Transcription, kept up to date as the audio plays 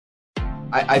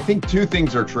I think two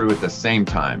things are true at the same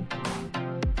time.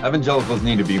 Evangelicals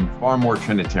need to be far more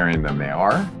Trinitarian than they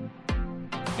are.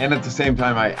 And at the same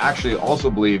time, I actually also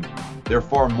believe they're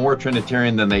far more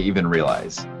Trinitarian than they even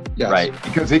realize. Yes. Right?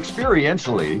 Because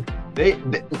experientially, they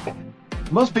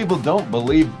most people don't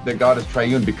believe that God is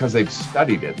triune because they've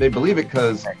studied it. They believe it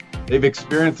because they've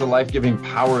experienced the life-giving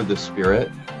power of the Spirit.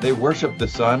 They worship the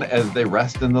Son as they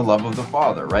rest in the love of the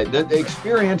Father, right? They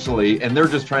experientially, and they're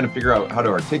just trying to figure out how to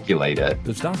articulate it.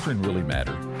 Does doctrine really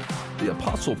matter? The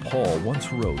Apostle Paul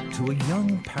once wrote to a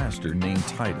young pastor named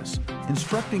Titus,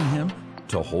 instructing him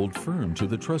to hold firm to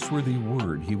the trustworthy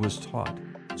word he was taught,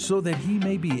 so that he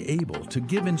may be able to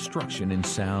give instruction in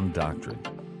sound doctrine.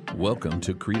 Welcome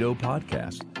to Credo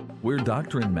Podcast, where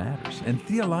doctrine matters and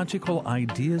theological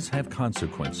ideas have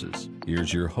consequences.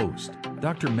 Here's your host,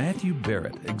 Dr. Matthew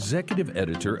Barrett, Executive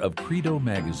Editor of Credo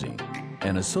Magazine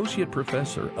and Associate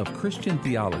Professor of Christian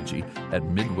Theology at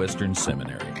Midwestern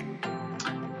Seminary.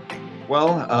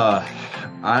 Well,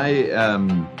 I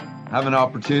have an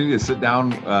opportunity to sit down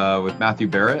with Matthew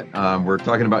Barrett. We're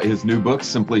talking about his new book,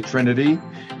 Simply Trinity,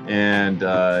 and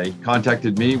he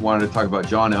contacted me, wanted to talk about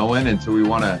John Owen, and so we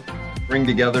want to bring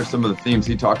together some of the themes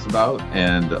he talks about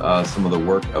and some of the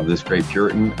work of this great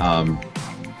Puritan.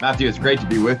 Matthew, it's great to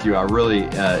be with you. I really,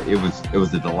 it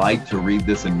was a delight to read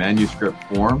this in manuscript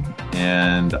form,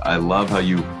 and I love how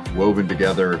you've woven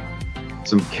together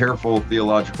some careful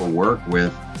theological work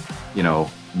with,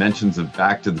 mentions of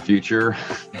Back to the Future,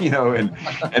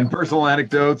 and personal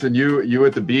anecdotes, and you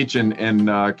at the beach in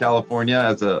California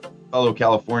as a fellow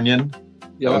Californian.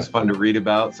 Yeah. That was fun to read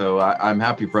about. So I'm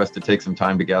happy for us to take some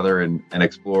time together and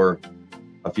explore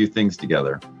a few things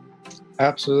together.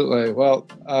 Absolutely. Well,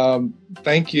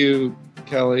 thank you,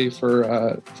 Kelly,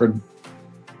 for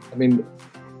the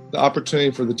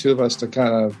opportunity for the two of us to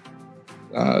kind of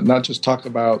not just talk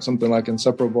about something like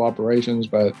inseparable operations,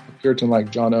 but a Puritan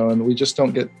like John Owen. We just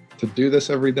don't get to do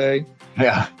this every day.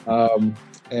 Yeah.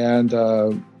 And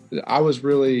I was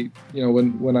really,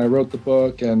 when I wrote the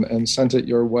book and sent it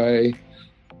your way,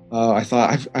 I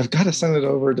thought I've got to send it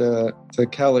over to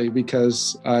Kelly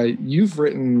because you've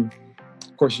written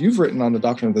on the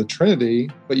doctrine of the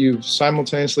Trinity, but you've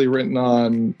simultaneously written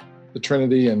on the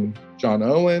Trinity and John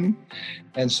Owen.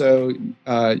 And so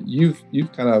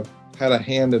you've kind of had a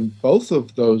hand in both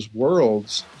of those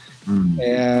worlds.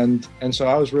 And so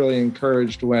I was really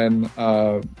encouraged when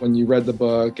you read the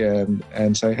book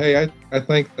and say, hey, I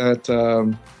think that,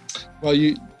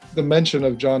 the mention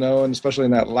of John Owen, especially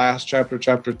in that last chapter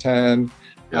 10,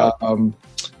 yeah.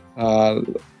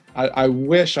 I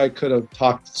wish I could have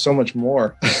talked so much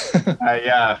more.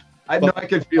 Yeah, I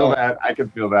could feel that. I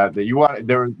could feel that you want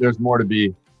there's more to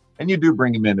be, and you do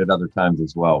bring him in at other times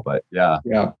as well. But yeah,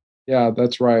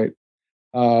 that's right.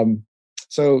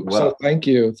 So thank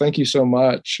you so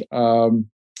much.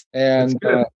 And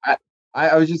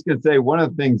I was just going to say one of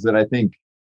the things that I think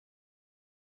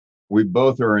we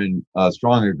both are in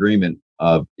strong agreement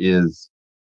of is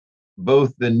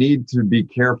both the need to be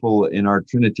careful in our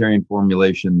Trinitarian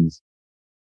formulations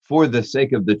for the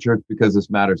sake of the church, because this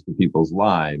matters to people's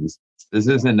lives. This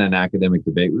isn't an academic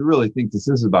debate. We really think this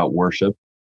is about worship,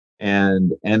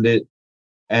 and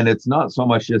it's not so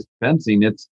much just fencing,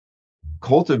 it's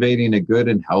cultivating a good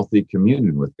and healthy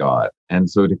communion with God. And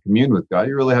so to commune with God,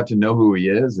 you really have to know who he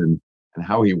is and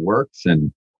how he works.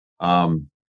 And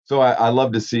so I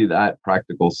love to see that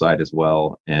practical side as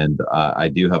well. And I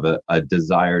do have a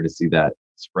desire to see that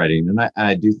spreading. And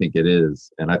I do think it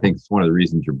is. And I think it's one of the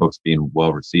reasons your book's being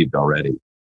well received already.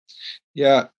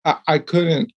 Yeah, I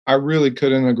really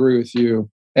couldn't agree with you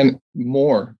and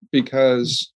more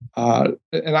because, and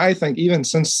I think even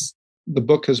since the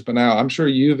book has been out, I'm sure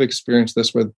you've experienced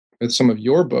this with some of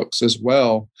your books as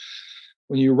well.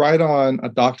 When you write on a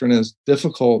doctrine as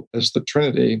difficult as the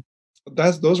Trinity,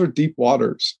 those are deep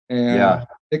waters, and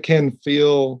it can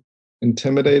feel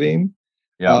intimidating.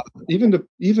 Yeah, even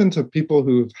to people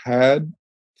who've had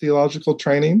theological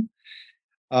training.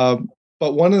 But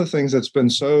one of the things that's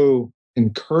been so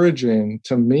encouraging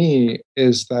to me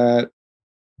is that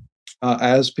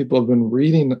as people have been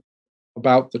reading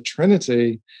about the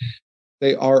Trinity,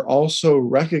 they are also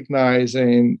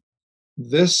recognizing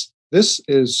this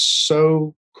is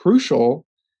so crucial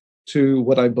to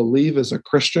what I believe as a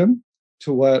Christian,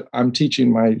 to what I'm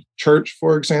teaching my church,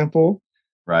 for example.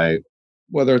 Right.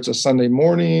 Whether it's a Sunday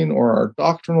morning or our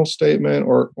doctrinal statement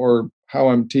or how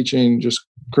I'm teaching just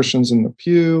Christians in the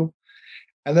pew.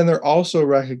 And then they're also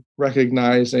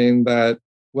recognizing that,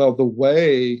 well, the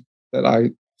way that I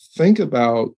think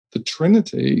about the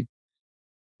Trinity,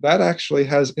 that actually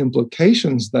has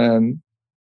implications then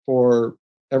for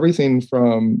everything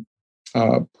from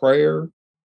prayer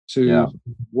to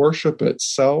worship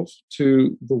itself,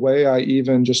 to the way I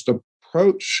even just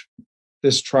approach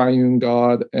this triune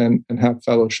God and have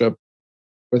fellowship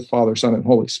with Father, Son, and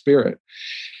Holy Spirit.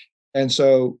 And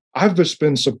so I've just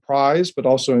been surprised, but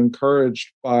also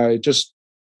encouraged by just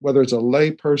whether it's a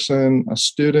lay person, a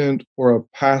student, or a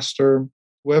pastor,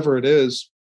 whoever it is,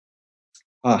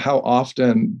 how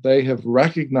often they have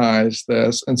recognized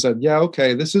this and said, yeah,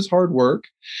 okay, this is hard work.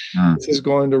 This is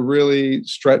going to really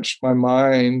stretch my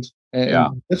mind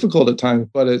and difficult at times,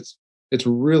 but it's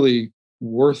really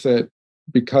worth it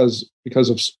because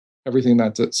of everything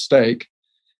that's at stake.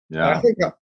 Yeah. And I think,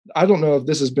 I don't know if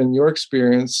this has been your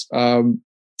experience. I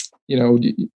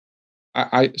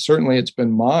certainly it's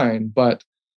been mine, but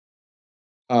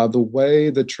the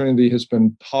way the Trinity has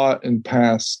been taught in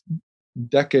past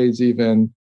decades,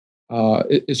 even,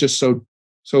 it's just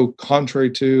so contrary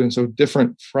to and so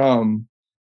different from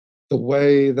the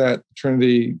way that the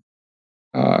Trinity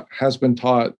has been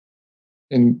taught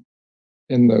in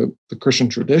the Christian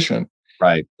tradition.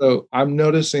 Right. So I'm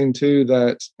noticing too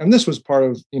that, and this was part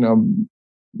of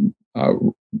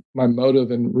my motive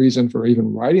and reason for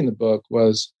even writing the book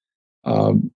was,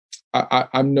 I'm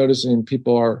noticing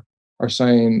people are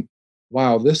saying,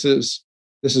 "Wow, this is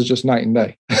just night and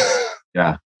day."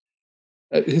 Yeah.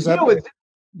 Is that?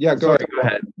 Yeah. Go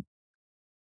ahead.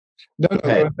 No,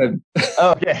 okay. Go ahead.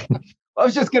 Okay. I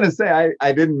was just going to say,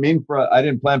 I didn't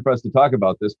plan for us to talk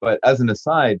about this, but as an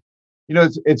aside,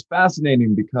 it's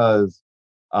fascinating because,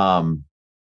 in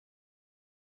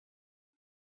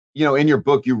your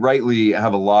book, you rightly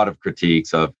have a lot of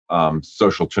critiques of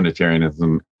social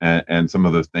Trinitarianism and some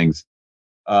of those things,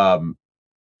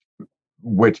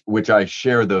 which I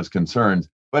share those concerns.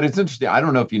 But it's interesting. I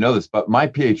don't know if you know this, but one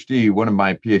of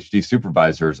my PhD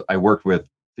supervisors, I worked with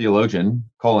theologian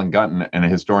Colin Gutton and a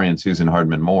historian Susan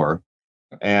Hardman Moore.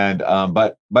 And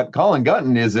but Colin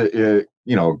Gutton is a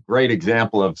great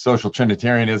example of social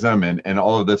Trinitarianism and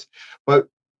all of this. But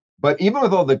even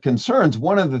with all the concerns,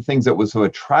 one of the things that was so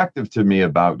attractive to me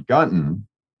about Gutton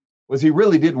was he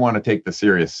really did want to take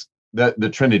the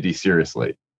Trinity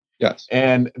seriously. Yes.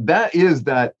 And that is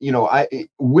that,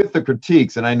 with the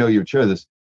critiques, and I know you share this,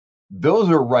 those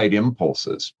are right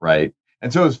impulses, right?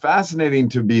 And so it's fascinating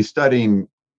to be studying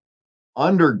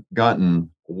under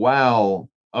Gutton while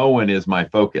Owen is my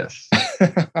focus.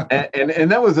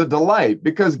 and that was a delight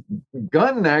because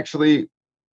Gutton actually,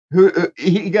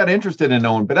 he got interested in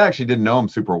Owen, but actually didn't know him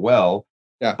super well.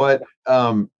 Yeah. But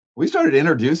we started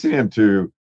introducing him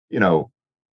to,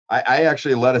 I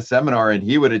actually led a seminar and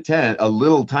he would attend, a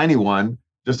little tiny one,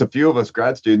 just a few of us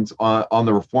grad students on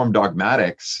the Reformed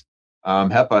dogmatics,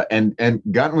 HEPA, and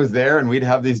Gutton was there, and we'd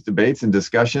have these debates and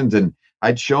discussions, and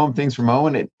I'd show him things from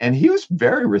Owen, and he was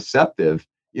very receptive.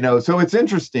 So it's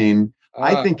interesting.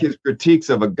 I think his critiques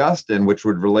of Augustine, which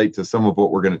would relate to some of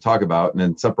what we're going to talk about in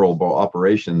inseparable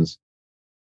operations,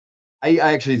 I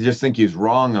actually just think he's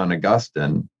wrong on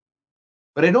Augustine,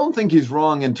 but I don't think he's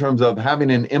wrong in terms of having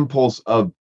an impulse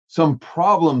of some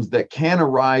problems that can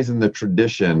arise in the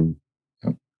tradition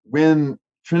when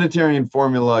Trinitarian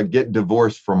formula get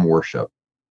divorced from worship.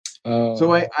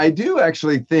 So I do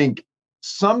actually think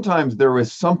sometimes there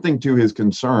was something to his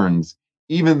concerns,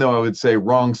 even though I would say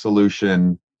wrong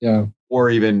solution, or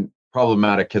even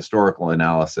problematic historical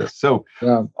analysis. So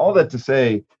all that to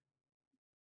say,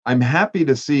 I'm happy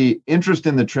to see interest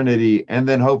in the Trinity, and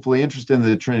then hopefully interest in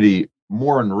the Trinity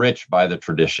more enriched by the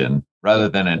tradition rather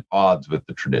than at odds with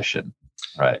the tradition.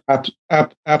 Right.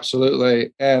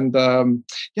 Absolutely. And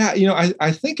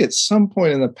I think at some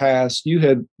point in the past, you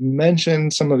had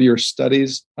mentioned some of your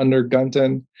studies under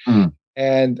Gunton.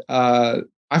 And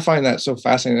I find that so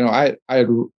fascinating. I had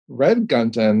read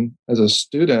Gunton as a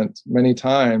student many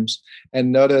times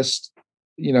and noticed,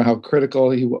 how critical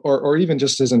he, or even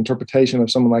just his interpretation of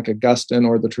someone like Augustine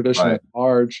or the tradition at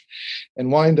large,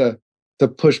 and wanting to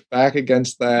push back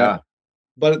against that. Yeah.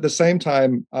 But at the same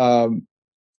time,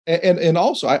 and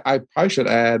also I probably should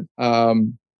add,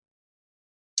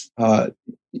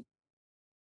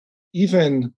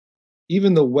 even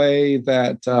the way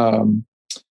that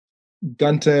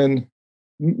Gunton,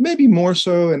 maybe more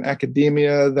so in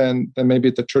academia than maybe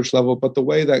at the church level, but the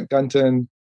way that Gunton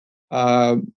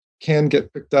can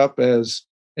get picked up as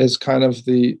kind of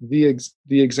the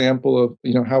example of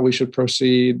how we should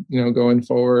proceed going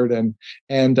forward, and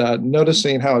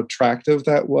noticing how attractive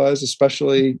that was,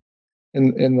 especially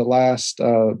in the last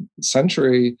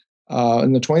century,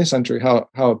 in the 20th century, how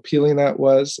appealing that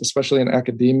was, especially in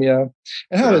academia,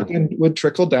 and how it would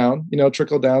trickle down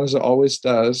as it always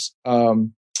does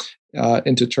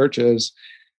into churches.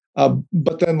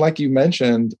 But then, like you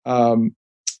mentioned,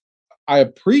 I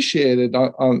appreciated,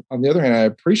 on the other hand, I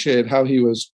appreciated how he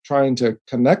was trying to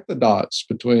connect the dots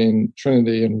between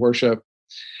Trinity and worship.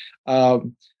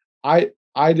 Um, I,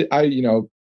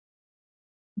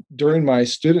 during my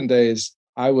student days,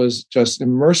 I was just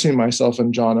immersing myself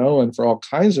in John Owen for all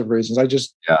kinds of reasons. I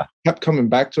just kept coming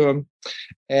back to him,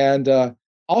 and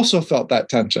also felt that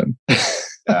tension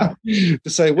to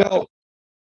say, well,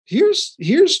 here's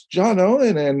John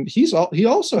Owen, and he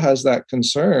also has that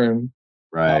concern,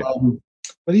 right?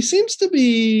 But he seems to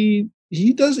be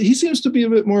a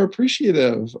bit more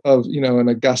appreciative of an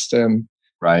Augustine,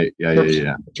 right?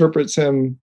 Interprets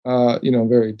him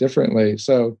very differently.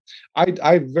 So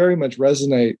I very much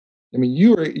resonate. I mean,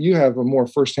 you have a more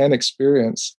firsthand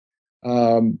experience,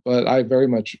 but I very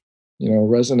much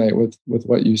resonate with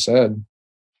what you said.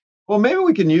 Well, maybe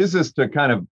we can use this to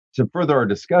kind of to further our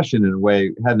discussion in a way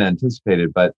we hadn't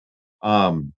anticipated. But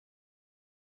so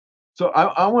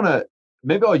I want to,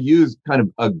 maybe I'll use kind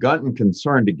of a gut and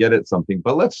concern to get at something.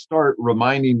 But let's start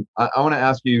reminding. I want to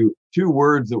ask you two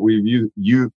words that we've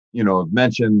used,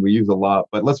 mentioned, we use a lot,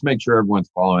 but let's make sure everyone's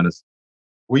following us.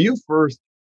 Will you first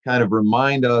kind of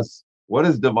remind us what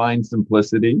is divine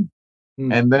simplicity,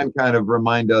 and then kind of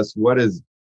remind us what is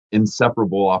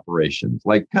inseparable operations?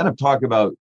 Like, kind of talk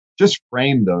about, just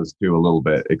frame those two a little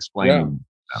bit, explaining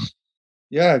them.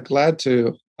 Yeah, glad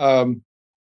to.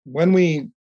 When we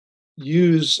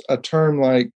use a term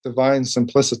like divine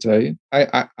simplicity,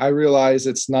 I realize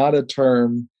it's not a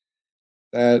term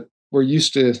that we're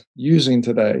used to using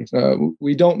today.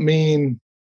 We don't mean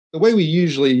the way we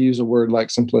usually use a word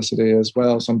like simplicity as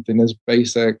well. Something is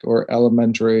basic or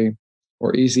elementary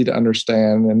or easy to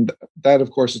understand, and that,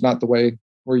 of course, is not the way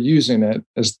we're using it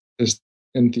as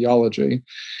in theology.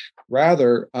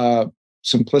 Rather,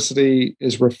 simplicity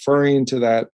is referring to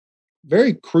that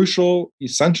very crucial,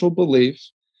 essential belief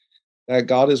that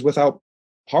God is without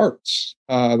parts,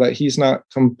 that he's not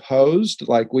composed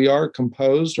like we are,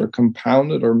 composed or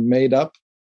compounded or made up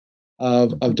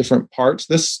of different parts.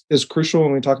 This is crucial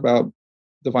when we talk about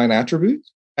divine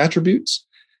attributes,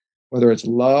 whether it's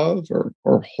love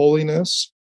or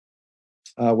holiness,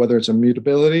 whether it's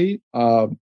immutability,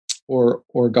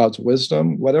 or God's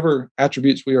wisdom, whatever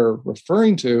attributes we are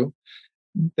referring to.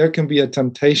 There can be a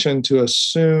temptation to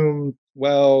assume,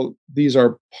 well, these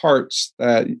are parts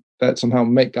that somehow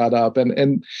make God up.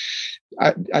 And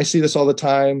I see this all the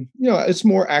time. It's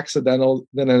more accidental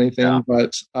than anything,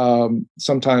 but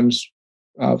sometimes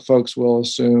folks will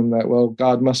assume that, well,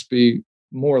 God must be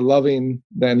more loving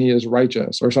than he is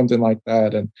righteous or something like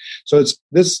that. And so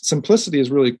this simplicity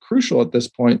is really crucial at this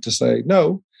point to say,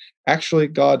 no, actually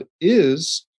God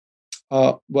is,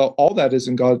 all that is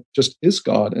in God just is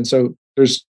God. And so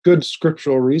there's good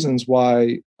scriptural reasons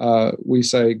why we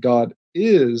say God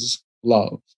is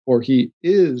love, or he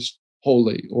is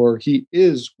holy, or he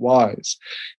is wise.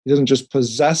 He doesn't just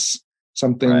possess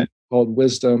something called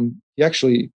wisdom. He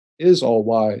actually is all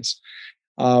wise.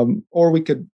 Or we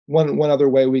could, one other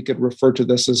way we could refer to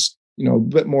this as, a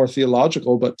bit more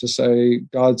theological, but to say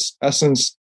God's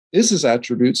essence is his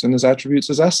attributes and his attributes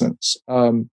his essence.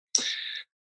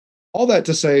 All that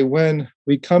to say, when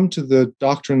we come to the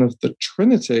doctrine of the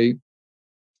Trinity,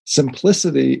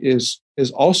 simplicity is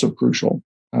also crucial,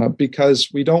 because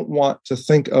we don't want to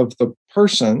think of the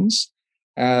persons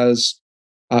as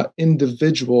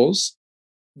individuals,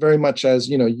 very much as,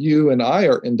 you and I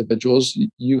are individuals.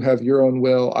 You have your own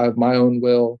will, I have my own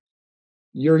will.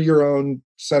 You're your own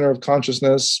center of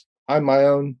consciousness, I'm my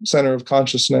own center of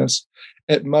consciousness.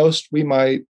 At most, we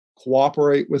might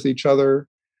cooperate with each other,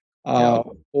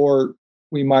 or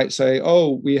we might say,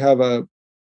 oh, we have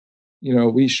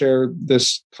we share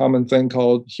this common thing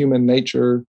called human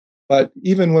nature. But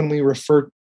even when we refer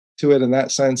to it in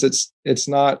that sense, it's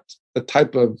not the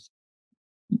type of,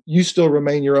 you still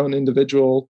remain your own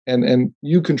individual, and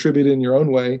you contribute in your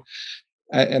own way,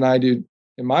 and I do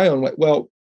in my own way. Well,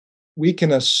 we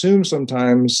can assume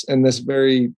sometimes in this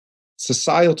very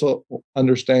societal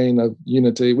understanding of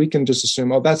unity, we can just assume,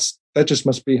 that just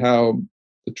must be how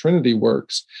the Trinity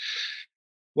works.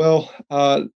 Well,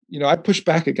 I push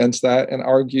back against that and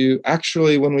argue,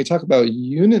 actually, when we talk about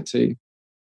unity,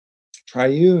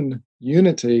 triune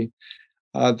unity,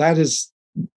 that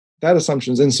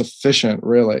assumption is insufficient,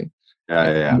 really.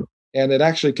 And it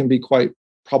actually can be quite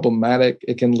problematic.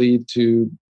 It can lead to,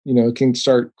 it can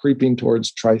start creeping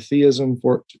towards tritheism,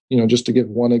 for, just to give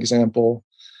one example.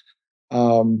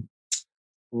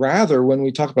 Rather, when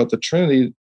we talk about the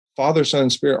Trinity, Father, Son,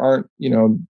 and Spirit aren't,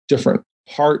 different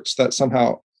parts that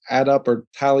somehow add up or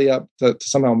tally up to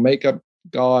somehow make up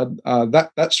God.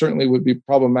 That certainly would be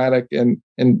problematic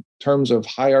in terms of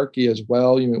hierarchy as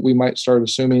well. We might start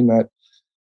assuming that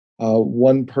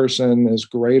one person is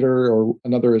greater or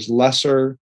another is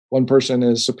lesser, one person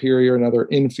is superior, another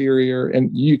inferior.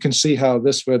 And you can see how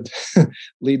this would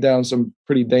lead down some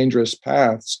pretty dangerous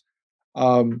paths.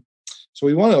 So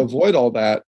we want to avoid all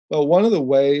that. Well, one of the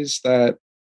ways that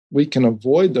we can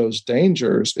avoid those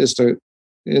dangers is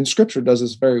and Scripture does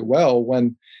this very well,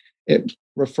 when it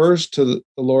refers to the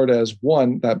Lord as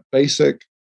one, that basic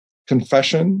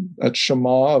confession, that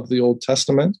Shema of the Old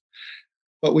Testament.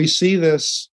 But we see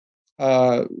this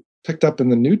picked up in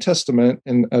the New Testament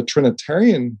in a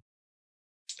Trinitarian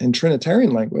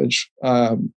language.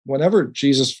 Whenever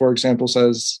Jesus, for example,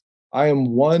 says, "I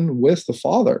am one with the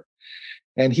Father,"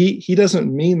 and he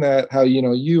doesn't mean that how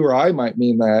you or I might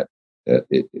mean that.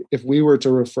 If we were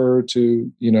to refer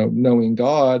to knowing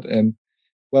God, and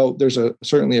well, there's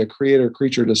certainly a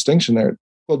creator-creature distinction there.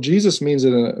 Well, Jesus means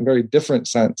it in a very different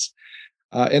sense,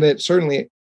 and it certainly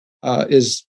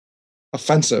is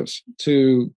offensive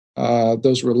to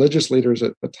those religious leaders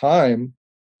at the time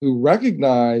who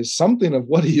recognize something of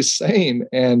what he's saying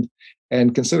and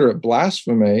consider it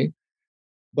blasphemy.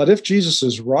 But if Jesus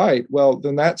is right, well,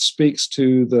 then that speaks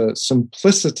to the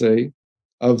simplicity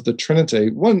of the Trinity.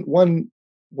 One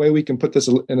way we can put this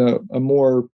in a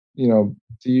more, to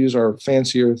use our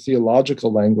fancier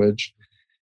theological language,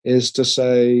 is to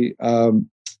say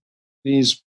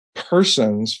these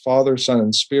persons, Father, Son,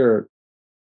 and Spirit,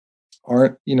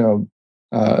 aren't,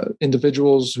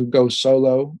 individuals who go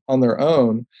solo on their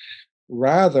own.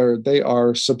 Rather, they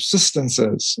are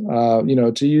subsistences.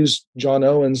 To use John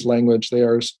Owen's language, they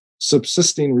are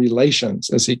subsisting relations,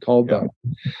 as he called them.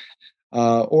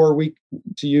 Or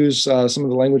to use some of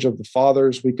the language of the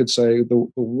fathers, we could say the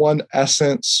one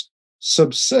essence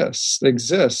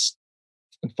exists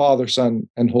in Father, Son,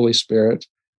 and Holy Spirit,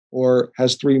 or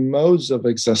has three modes of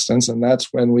existence. And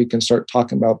that's when we can start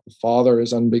talking about the Father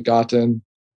is unbegotten,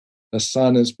 the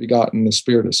Son is begotten, the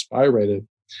Spirit is spirated.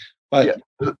 But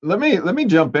let me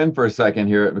jump in for a second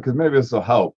here, because maybe this will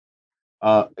help.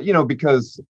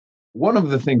 Because one of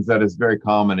the things that is very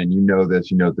common, and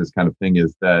this kind of thing,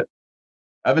 is that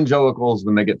evangelicals,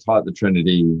 when they get taught the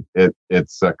Trinity,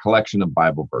 it's a collection of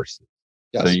Bible verses.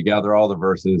 Yes. So you gather all the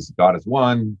verses, God is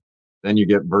one, then you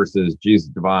get verses, Jesus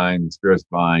divine, Spirit's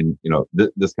divine,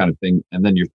 this kind of thing, and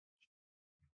then you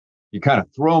kind of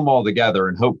throw them all together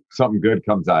and hope something good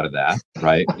comes out of that,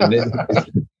 right? And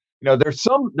there's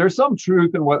some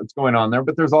truth in what's going on there,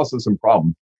 but there's also some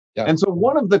problems. Yeah. And so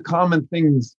one of the common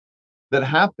things that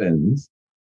happens,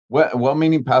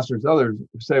 well-meaning pastors, others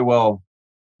say, well,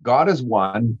 God is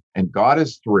one and God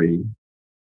is three,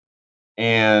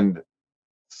 and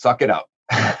suck it up.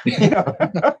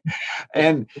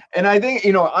 And I think,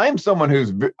 I'm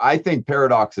someone I think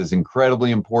paradox is incredibly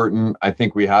important. I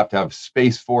think we have to have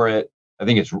space for it. I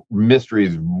think mystery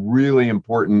is really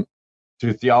important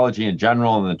to theology in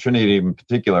general and the Trinity in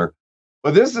particular.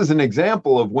 But this is an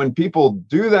example of when people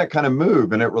do that kind of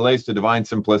move, and it relates to divine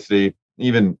simplicity.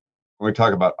 Even when we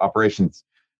talk about operations,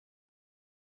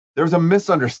 there's a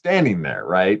misunderstanding there,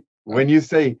 right? When you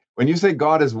say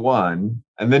God is one,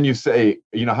 and then you say,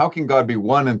 how can God be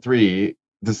one and three at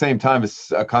the same time?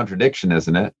 Is a contradiction,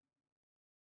 isn't it?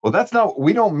 Well,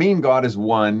 we don't mean God is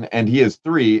one and he is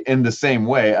three in the same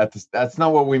way. That's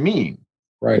not what we mean.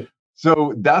 Right.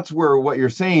 So that's where what you're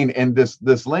saying, and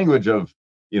this language of,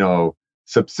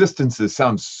 subsistences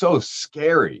sounds so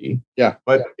scary. Yeah.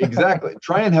 But exactly.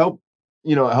 Try and help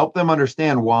them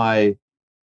understand why.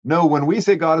 No, when we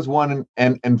say God is one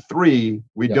and three,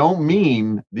 we don't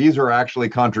mean these are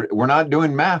actually we're not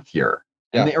doing math here.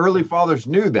 And the early fathers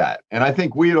knew that. And I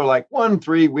think we are like 1,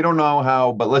 3, we don't know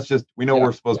how, but we know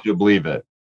we're supposed to believe it.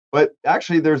 But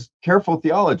actually, there's careful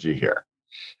theology here.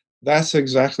 That's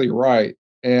exactly right.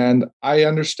 And I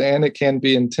understand it can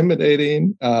be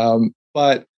intimidating,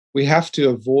 but we have to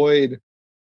avoid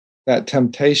that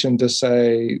temptation to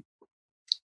say,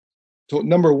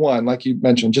 number one, like you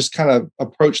mentioned, just kind of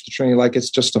approach the Trinity like it's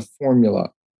just a formula.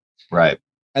 Right.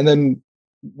 And then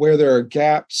where there are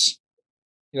gaps,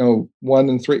 1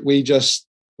 and 3, we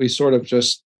sort of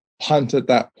just punt at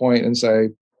that point and say,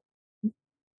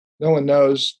 no one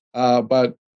knows,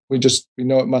 but we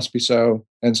know it must be so.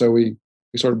 And so we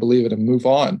sort of believe it and move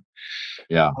on.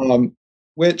 Yeah.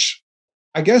 Which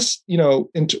I guess,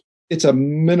 it's a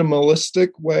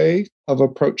minimalistic way of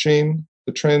approaching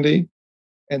the Trinity.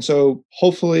 And so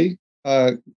hopefully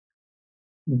there's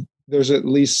at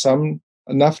least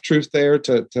enough truth there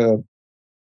to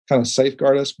kind of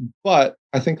safeguard us. But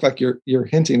I think, like you're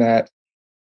hinting at,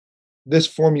 this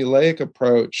formulaic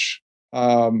approach,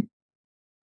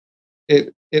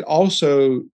 it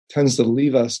also tends to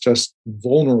leave us just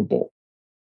vulnerable,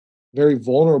 very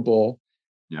vulnerable.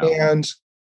 Yeah. And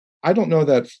I don't know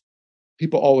that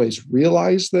people always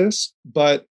realize this,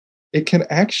 but it can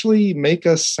actually make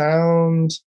us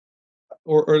sound,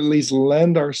 or at least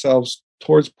lend ourselves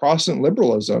towards Protestant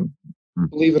liberalism.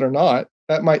 Believe it or not,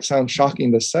 that might sound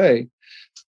shocking to say,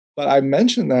 but I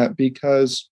mention that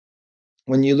because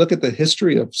when you look at the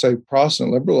history of, say,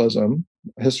 Protestant liberalism,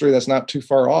 a history that's not too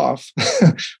far off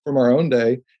from our own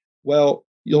day, well,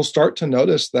 you'll start to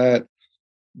notice that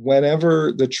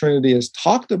whenever the Trinity is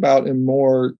talked about in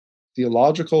more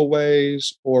theological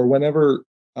ways, or whenever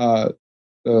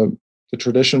the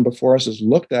tradition before us is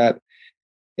looked at,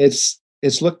 it's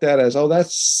looked at as, oh,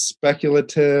 that's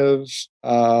speculative,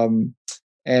 and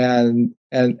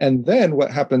then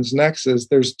what happens next is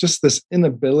there's just this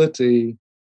inability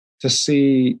to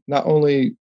see not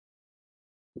only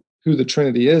who the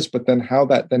Trinity is, but then how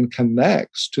that then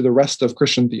connects to the rest of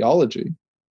Christian theology.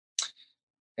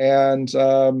 And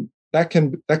that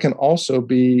can also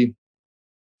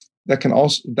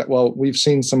well, we've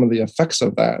seen some of the effects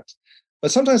of that.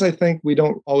 But sometimes I think we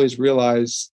don't always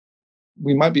realize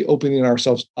we might be opening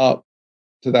ourselves up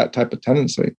to that type of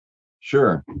tendency.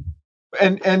 Sure.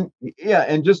 And yeah,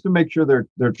 and just to make sure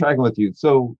they're tracking with you.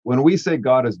 So when we say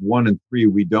God is one and three,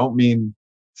 we don't mean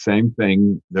same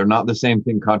thing. They're not the same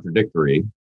thing, contradictory.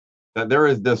 That there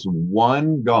is this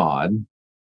one God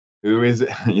who is,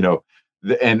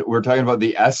 and we're talking about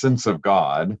the essence of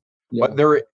God. Yeah.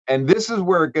 But and this is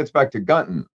where it gets back to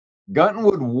Gunton. Gunton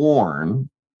would warn,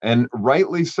 and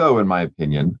rightly so, in my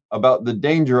opinion, about the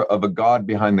danger of a God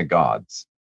behind the gods.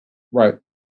 Right.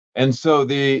 And so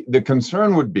the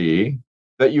concern would be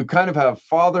that you kind of have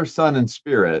Father, Son, and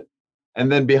Spirit,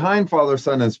 and then behind Father,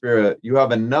 Son, and Spirit, you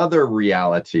have another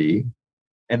reality,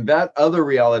 and that other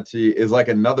reality is like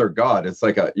another God. It's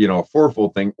like a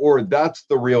fourfold thing, or that's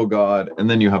the real God, and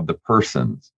then you have the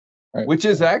persons, right, which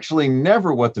is actually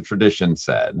never what the tradition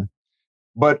said,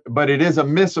 but it is a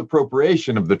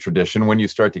misappropriation of the tradition when you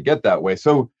start to get that way.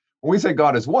 So when we say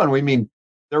God is one, we mean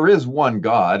there is one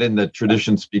God, and the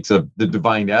tradition speaks of the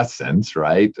divine essence,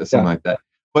 right? Something like that.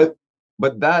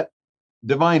 But that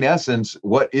divine essence,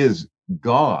 what is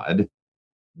God?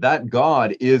 That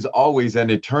God is always and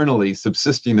eternally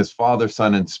subsisting as Father,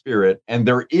 Son, and Spirit, and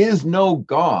there is no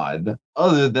God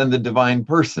other than the divine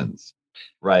persons,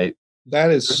 right? That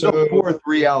is There's no fourth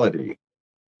reality.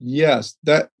 Yes,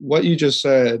 that what you just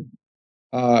said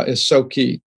is so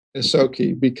key. Is so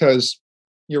key, because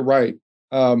you're right.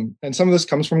 And some of this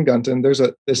comes from Gunton. There's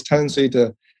this tendency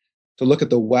to look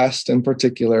at the West in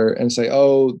particular and say,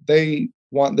 oh, they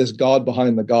want this God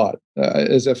behind the God,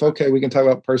 as if, okay, we can talk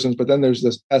about persons, but then there's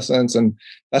this essence, and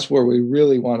that's where we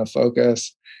really want to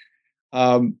focus.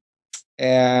 And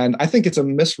I think it's a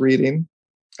misreading.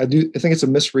 I think it's a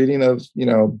misreading of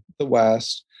the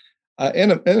West,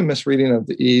 and a misreading of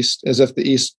the East, as if the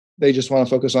East, they just want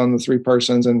to focus on the three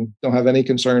persons and don't have any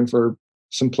concern for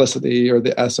simplicity or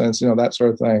the essence, that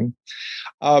sort of thing.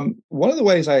 One of the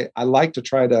ways I like to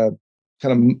try to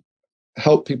kind of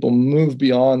help people move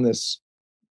beyond this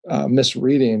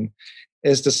misreading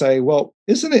is to say, well,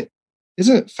 isn't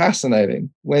it fascinating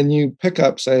when you pick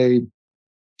up, say,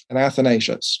 an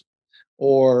Athanasius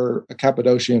or a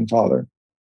Cappadocian father?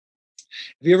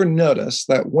 Have you ever noticed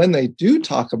that when they do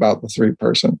talk about the three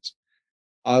persons,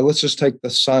 let's just take the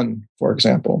Son, for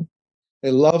example,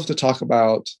 they love to talk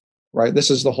about, right?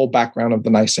 This is the whole background of the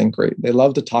Nicene Creed. They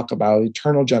love to talk about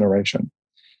eternal generation.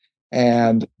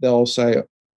 And they'll say,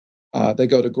 they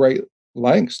go to great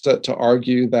lengths to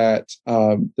argue that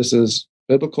this is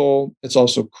biblical. It's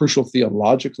also crucial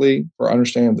theologically for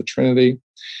understanding the Trinity.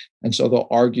 And so they'll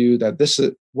argue that this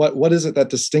is what is it that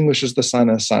distinguishes the Son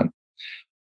as Son?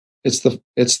 It's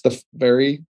the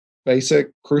very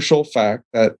basic, crucial fact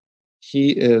that he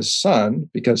is Son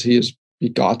because he is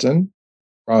begotten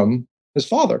from his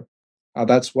Father.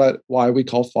 That's why we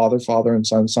call Father, Father, and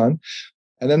Son, Son.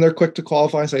 And then they're quick to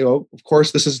qualify and say, oh, of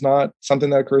course, this is not something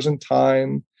that occurs in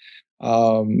time.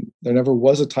 There never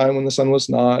was a time when the Son was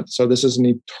not. So this is an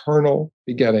eternal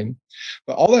begetting.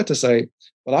 But all that to say,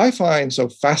 what I find so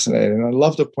fascinating, and I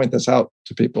love to point this out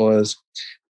to people, is,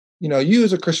 you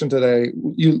as a Christian today,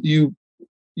 you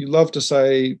love to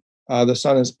say the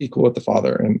Son is equal with the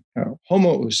Father, and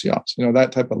homoousios,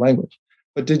 that type of language.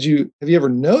 But have you ever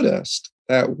noticed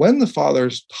that when the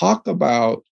fathers talk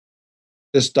about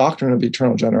this doctrine of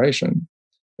eternal generation,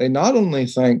 they not only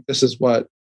think this is what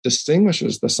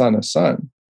distinguishes the Son as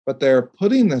Son, but they're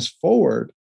putting this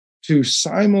forward to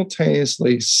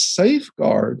simultaneously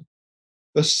safeguard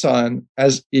the Son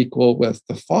as equal with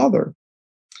the Father.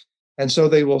 And so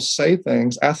they will say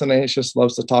things. Athanasius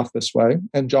loves to talk this way,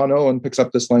 and John Owen picks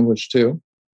up this language too.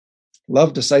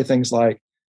 Love to say things like,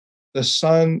 the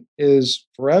Son is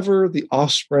forever the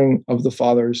offspring of the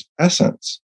Father's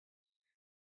essence.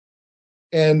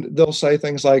 And they'll say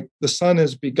things like, the Son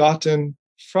is begotten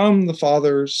from the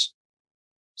Father's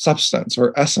substance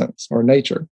or essence or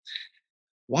nature.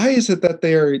 Why is it that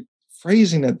they are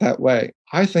phrasing it that way?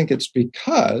 I think it's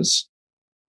because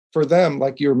for them,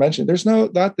 like you were mentioning, there's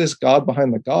not this God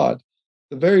behind the God.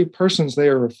 The very persons they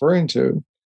are referring to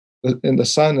in the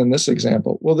Son in this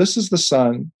example, well, this is the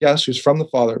Son, yes, who's from the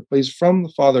Father, but he's from the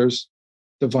Father's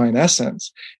divine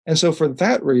essence. And so for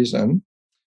that reason,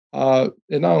 it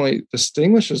not only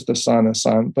distinguishes the Son as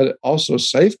Son, but it also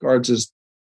safeguards his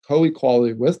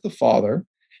co-equality with the Father.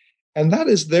 And that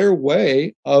is their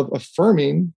way of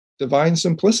affirming divine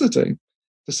simplicity.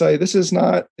 To say it's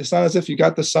not as if you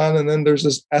got the Son and then there's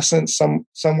this essence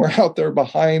somewhere out there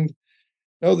behind.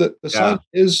 No, that the Son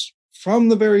is from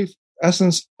the very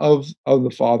essence of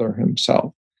the Father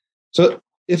himself. So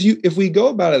if we go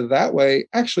about it that way,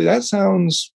 actually that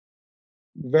sounds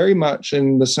very much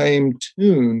in the same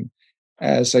tune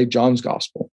as, say, John's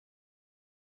Gospel.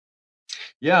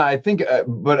 Yeah, I think,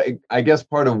 but I guess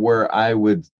part of where I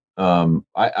would,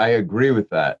 I agree with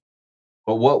that.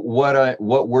 But what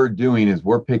we're doing is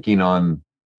we're picking up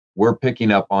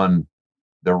on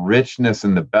the richness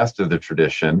and the best of the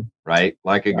tradition, right?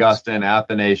 Like Augustine,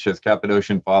 Athanasius,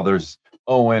 Cappadocian Fathers,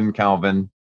 Owen, Calvin.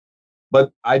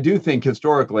 But I do think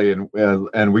historically,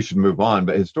 and we should move on,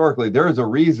 but historically, there is a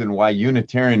reason why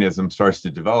Unitarianism starts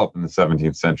to develop in the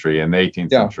 17th century and the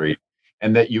 18th century,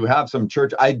 and that you have some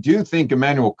church. I do think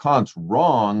Immanuel Kant's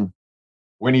wrong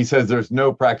when he says there's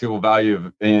no practical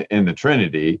value in the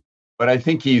Trinity, but I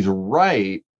think he's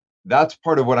right. That's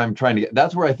part of what I'm trying to get.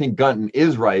 That's where I think Gunton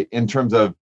is right in terms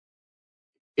of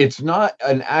it's not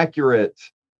an accurate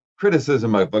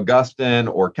criticism of Augustine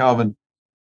or Calvin,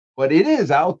 but it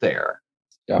is out there.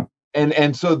 Yeah.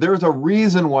 And so there's a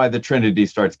reason why the Trinity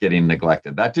starts getting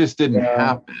neglected. That just didn't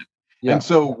happen. Yeah. And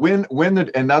so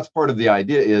and that's part of the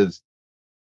idea is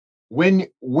when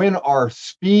our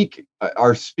speech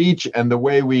and the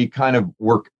way we kind of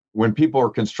work, when people are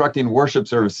constructing worship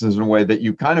services in a way that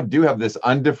you kind of do have this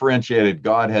undifferentiated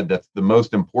Godhead, that's the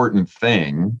most important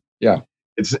thing. Yeah.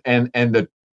 It's and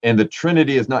the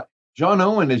Trinity is not. John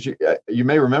Owen, as you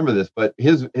may remember this, but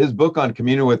his book on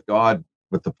communion with God,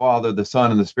 with the Father, the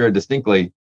Son, and the Spirit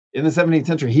distinctly, in the 17th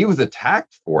century, he was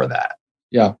attacked for that.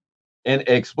 Yeah. And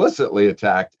explicitly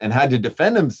attacked and had to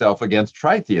defend himself against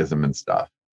tritheism and stuff.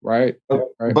 Right.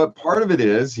 But part of it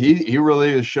is he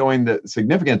really is showing the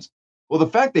significance. Well, the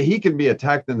fact that he can be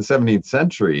attacked in the 17th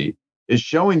century is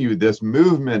showing you this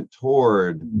movement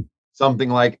toward something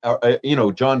like,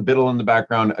 John Biddle in the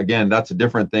background. Again, that's a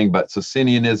different thing, but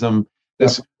Socinianism,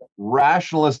 this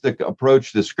rationalistic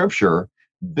approach to Scripture.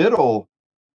 Biddle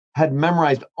had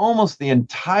memorized almost the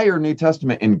entire New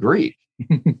Testament in Greek.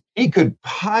 He could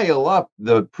pile up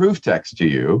the proof text to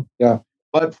you. Yeah.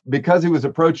 But because he was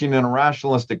approaching in a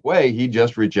rationalistic way, he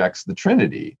just rejects the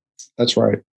Trinity. That's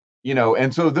right.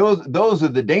 And so those are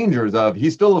the dangers of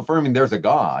he's still affirming there's a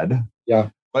God. Yeah.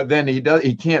 But then he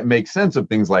can't make sense of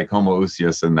things like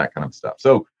homoousios and that kind of stuff.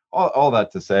 So all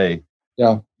that to say,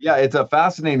 it's a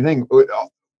fascinating thing.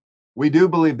 We do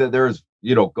believe that there's,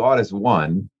 God is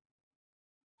one,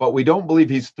 but we don't believe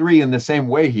he's three in the same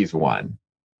way he's one.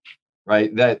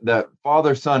 Right, that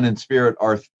Father, Son, and Spirit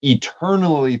are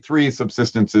eternally three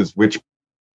subsistences, which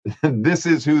this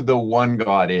is who the one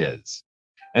God is,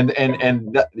 and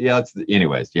that's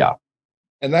anyways, yeah.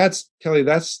 And that's Kelly.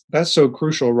 That's so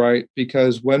crucial, right?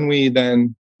 Because when we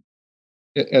then,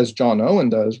 as John Owen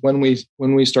does, when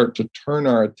we start to turn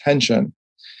our attention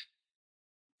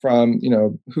from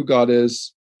who God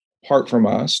is apart from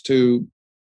us to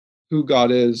who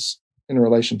God is in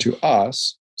relation to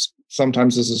us.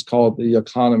 Sometimes this is called the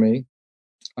economy.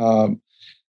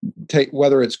 Take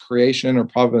whether it's creation or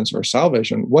providence or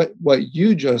salvation. What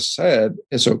you just said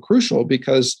is so crucial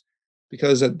because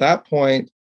at that point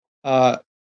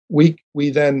we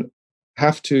then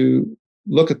have to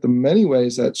look at the many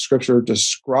ways that Scripture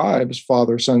describes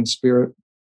Father, Son, Spirit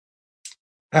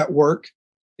at work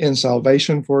in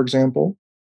salvation, for example.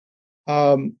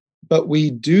 But we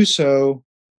do so,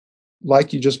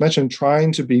 like you just mentioned,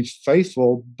 trying to be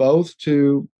faithful both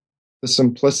to the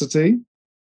simplicity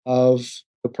of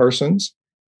the persons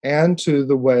and to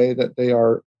the way that they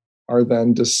are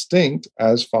then distinct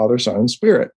as Father, Son, and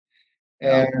Spirit.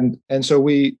 Yeah. And so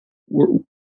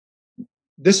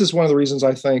this is one of the reasons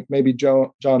I think maybe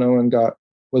John Owen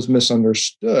was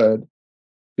misunderstood,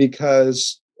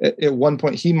 because at one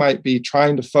point he might be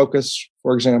trying to focus,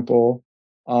 for example,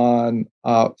 on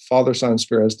Father, Son, and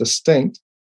Spirit as distinct.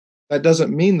 That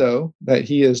doesn't mean, though, that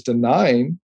he is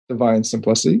denying divine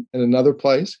simplicity. In another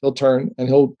place, he'll turn and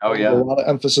he'll Oh, put yeah. a lot of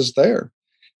emphasis there.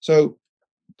 So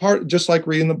just like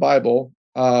reading the Bible,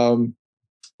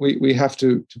 we have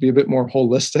to be a bit more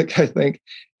holistic, I think,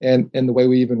 and in the way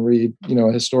we even read,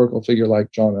 a historical figure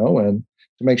like John Owen,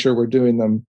 to make sure we're doing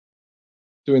them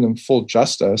full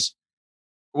justice.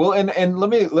 Well, and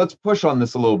let's push on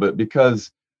this a little bit,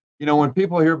 because when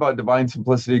people hear about divine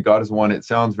simplicity, God is one, it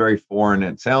sounds very foreign.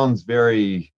 It sounds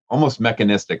very almost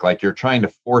mechanistic, like you're trying to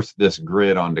force this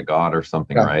grid onto God or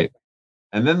something, Yeah. right?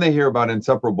 And then they hear about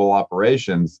inseparable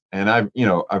operations, and I've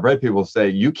read people say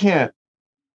you can't.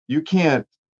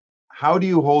 How do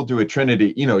you hold to a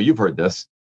Trinity? You've heard this.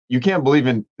 You can't believe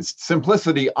in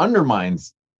simplicity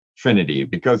undermines Trinity,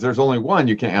 because there's only one.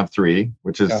 You can't have three,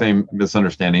 which is the same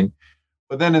misunderstanding.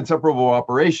 But then inseparable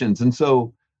operations. And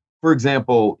so, for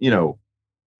example,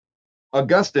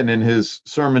 Augustine in his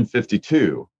Sermon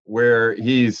 52, where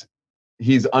he's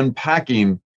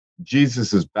unpacking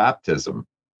Jesus's baptism,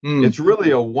 it's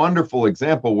really a wonderful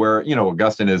example where,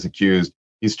 Augustine is accused.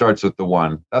 He starts with the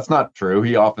one. That's not true.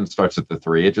 He often starts with the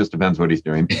three. It just depends what he's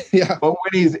doing. Yeah. But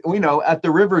when he's, at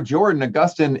the River Jordan,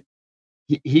 Augustine,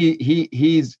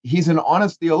 he's an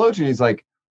honest theologian. He's like,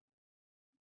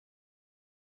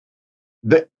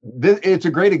 it's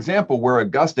a great example where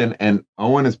Augustine, and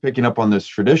Owen is picking up on this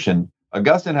tradition.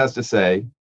 Augustine has to say,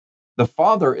 the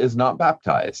Father is not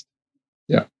baptized.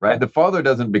 Yeah. Right. The Father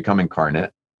doesn't become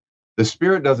incarnate. The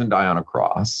Spirit doesn't die on a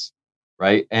cross.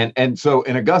 Right. And so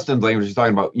in Augustine's language, he's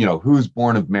talking about, who's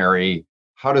born of Mary?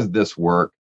 How does this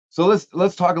work? So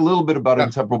let's talk a little bit about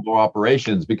inseparable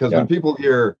operations, because when people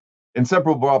hear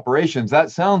inseparable operations,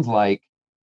 that sounds like,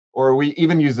 or we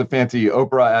even use the fancy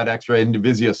opera ad extra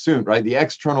indivisia sunt, right? The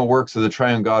external works of the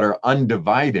triune God are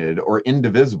undivided or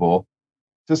indivisible.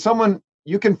 To someone,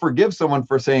 you can forgive someone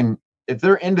for saying, if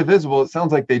they're indivisible, it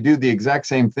sounds like they do the exact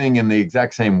same thing in the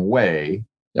exact same way.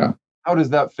 Yeah. How does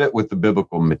that fit with the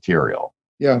biblical material?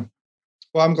 Yeah.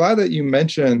 Well, I'm glad that you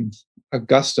mentioned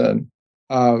Augustine.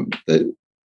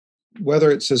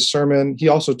 Whether it's his sermon, he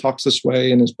also talks this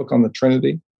way in his book on the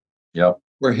Trinity. Yep.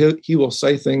 Where he will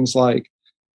say things like,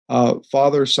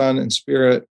 Father, Son, and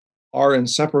Spirit are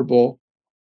inseparable,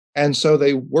 and so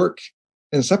they work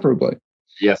inseparably.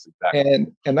 Yes, exactly.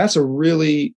 And that's a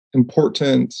really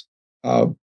important,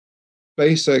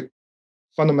 basic,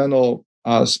 fundamental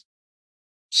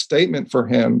statement for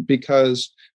him,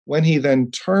 because when he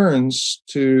then turns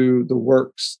to the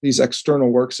works, these external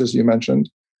works, as you mentioned,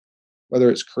 whether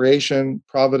it's creation,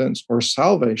 providence, or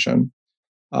salvation,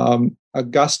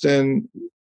 Augustine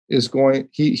is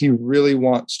he really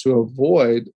wants to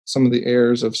avoid some of the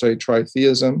errors of, say,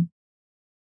 tritheism,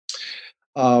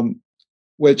 or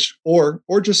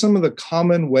just some of the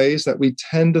common ways that we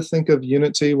tend to think of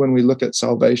unity when we look at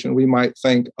salvation. We might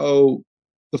think, oh,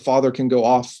 the Father can go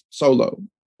off solo,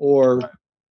 or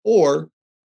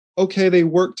okay, they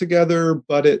work together,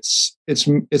 but it's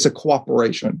a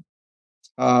cooperation,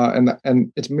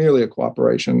 and it's merely a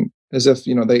cooperation, as if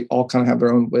they all kind of have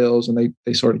their own wills and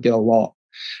they sort of get along.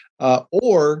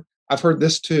 Or I've heard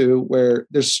this too, where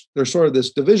there's sort of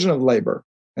this division of labor,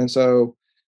 and so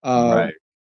right.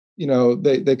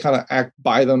 They kind of act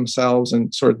by themselves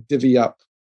and sort of divvy up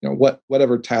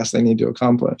whatever task they need to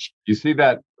accomplish. You see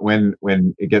that when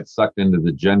it gets sucked into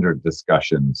the gender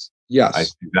discussions. Yes, I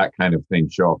see that kind of thing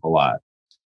show up a lot.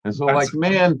 And so, like,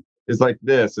 man is like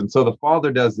this, and so the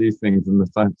Father does these things, and the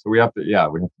Son. So we have to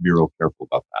be real careful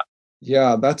about that.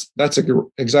 Yeah, that's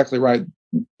exactly right.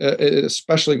 It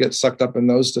especially gets sucked up in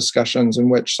those discussions in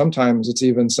which sometimes it's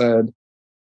even said,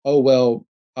 "Oh well,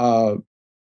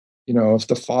 if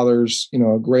the Father's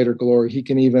a greater glory, he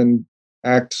can even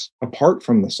act apart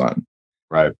from the Son,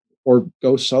 right, or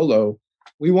go solo."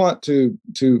 We want to.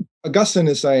 Augustine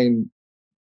is saying,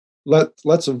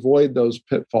 let's avoid those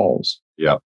pitfalls.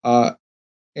 Yeah.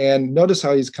 And notice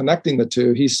how he's connecting the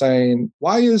two. He's saying,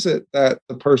 why is it that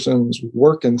the persons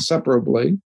work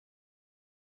inseparably?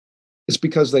 It's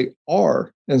because they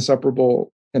are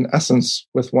inseparable in essence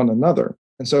with one another.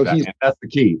 And so that's the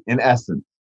key, in essence.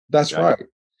 That's right.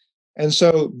 And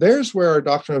so there's where our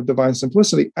doctrine of divine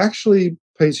simplicity actually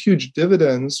pays huge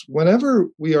dividends whenever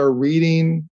we are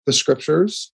reading the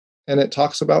scriptures and it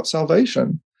talks about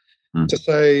salvation. To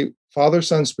say Father,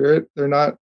 Son, Spirit, we're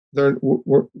not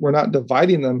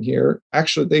dividing them here.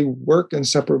 Actually, they work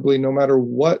inseparably no matter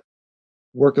what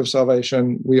work of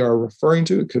salvation we are referring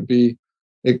to. It could be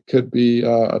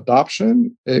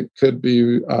adoption. It could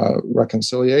be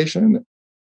reconciliation,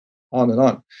 on and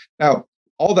on. Now,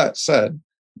 all that said,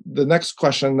 the next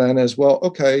question then is, well,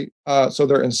 okay, so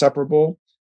they're inseparable.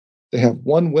 They have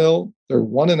one will. They're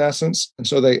one in essence, and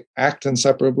so they act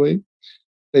inseparably.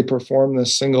 they perform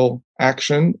this single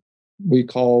action we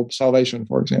call salvation,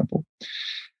 for example.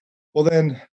 Well,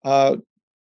 then,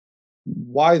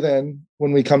 why then,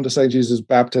 when we come to say Jesus'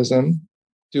 baptism,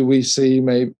 do we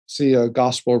see a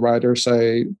gospel writer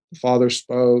say the Father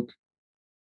spoke,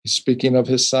 he's speaking of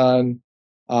his Son?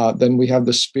 Then we have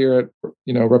the Spirit,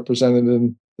 represented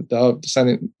in the dove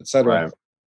descending, etc. Right.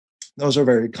 Those are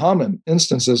very common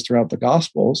instances throughout the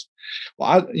Gospels.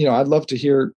 Well, I'd love to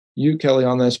hear you, Kelly,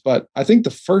 on this, but I think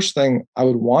the first thing I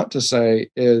would want to say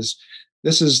is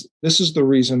this is the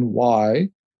reason why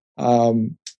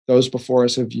those before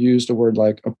us have used a word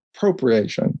like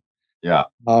appropriation. Yeah.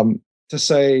 To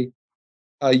say,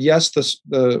 yes,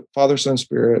 the Father, Son,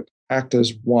 Spirit act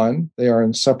as one; they are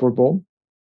inseparable,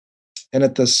 and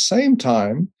at the same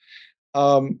time,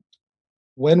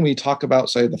 when we talk about,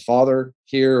 say, the Father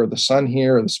here, or the Son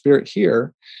here, or the Spirit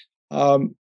here,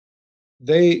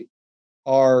 they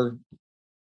are,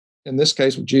 in this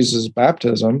case with Jesus'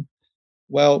 baptism,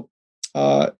 well,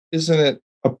 isn't it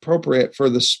appropriate for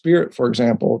the Spirit, for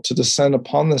example, to descend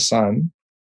upon the Son?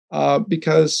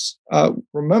 Because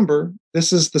remember,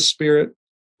 this is the Spirit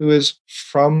who is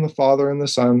from the Father and the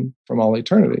Son from all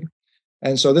eternity.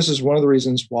 And so this is one of the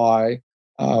reasons why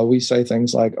we say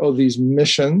things like, oh, these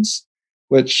missions,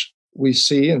 which we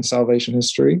see in salvation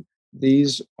history,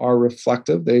 these are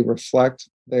reflective. They reflect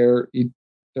their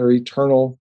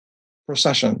eternal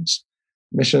processions.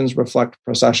 Missions reflect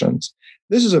processions.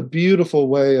 This is a beautiful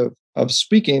way of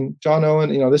speaking. John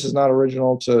Owen, this is not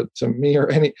original to me or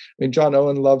any. I mean, John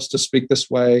Owen loves to speak this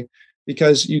way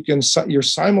because you're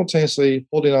simultaneously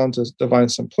holding on to divine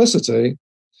simplicity,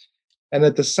 and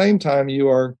at the same time you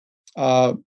are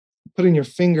putting your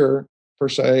finger per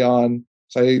se on,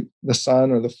 say, the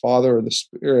Son or the Father or the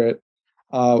Spirit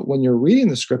when you're reading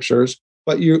the Scriptures,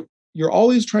 but you're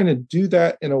always trying to do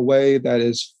that in a way that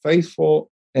is faithful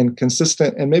and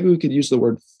consistent, and maybe we could use the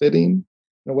word fitting,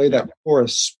 in a way that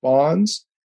corresponds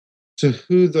to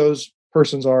who those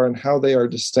persons are and how they are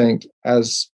distinct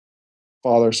as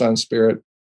Father, Son, Spirit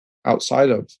outside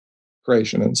of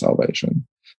creation and salvation.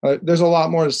 There's a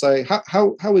lot more to say.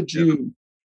 How would you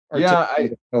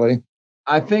articulate it, Kelly?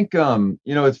 I think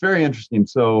it's very interesting.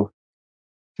 So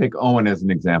take Owen as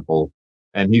an example,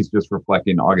 and he's just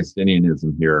reflecting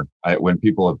Augustinianism here. When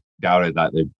people have doubted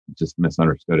that, they've just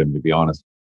misunderstood him, to be honest.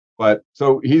 But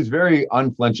so he's very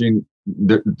unflinching.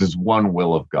 There's one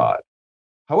will of God.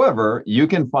 However, you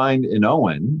can find in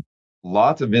Owen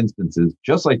lots of instances,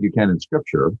 just like you can in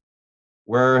Scripture,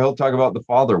 where he'll talk about the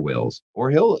Father wills, or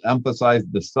he'll emphasize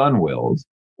the Son wills,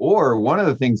 or one of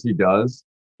the things he does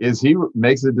is he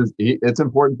makes it's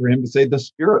important for him to say the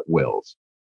Spirit wills.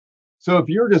 So if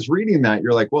you're just reading that,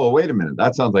 you're like, well, wait a minute,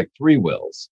 that sounds like three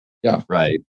wills. Yeah.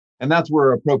 Right. And that's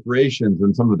where appropriations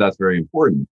and some of that's very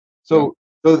important. So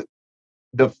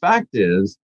the fact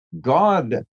is,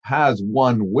 God has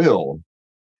one will,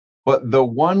 but the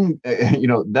one,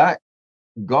 that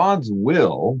God's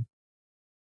will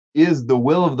is the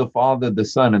will of the Father, the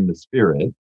Son, and the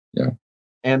Spirit. Yeah.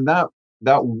 And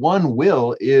that one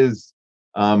will is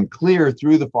clear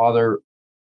through the Father,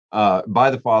 by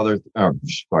the Father,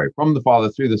 from the Father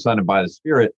through the Son and by the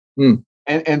Spirit.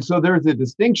 And so there's a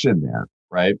distinction there,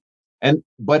 right?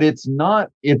 But it's not,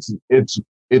 it's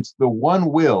the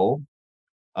one will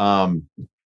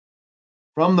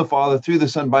from the Father through the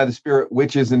Son by the Spirit,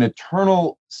 which is an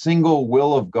eternal single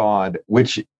will of God,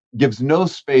 which gives no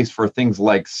space for things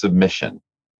like submission.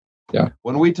 Yeah.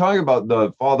 When we talk about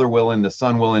the Father willing, the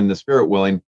Son willing, the Spirit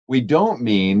willing, we don't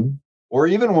mean, or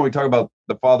even when we talk about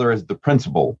the Father as the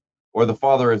principle or the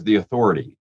Father as the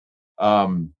authority,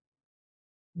 that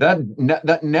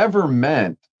never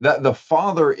meant that the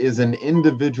Father is an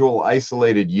individual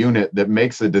isolated unit that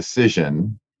makes a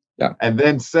decision and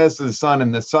then says to the Son,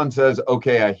 and the Son says,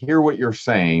 okay, I hear what you're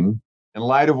saying. In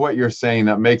light of what you're saying,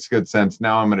 that makes good sense.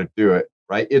 Now I'm going to do it,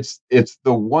 right? It's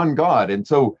the one God. And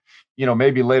so,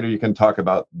 maybe later you can talk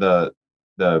about the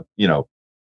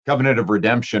covenant of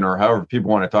redemption, or however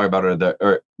people want to talk about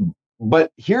it.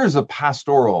 But here's a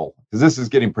pastoral, because this is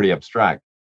getting pretty abstract.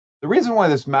 The reason why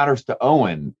this matters to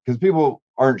Owen, because people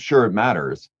aren't sure it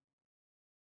matters,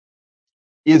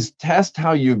 is test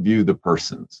how you view the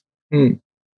persons.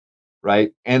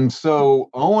 Right. And so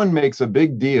Owen makes a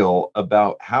big deal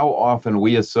about how often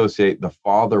we associate the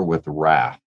Father with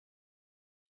wrath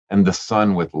and the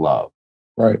Son with love.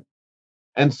 Right.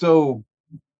 And so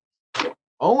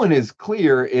Owen is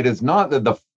clear. It is not that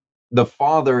the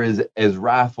Father is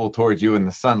wrathful towards you and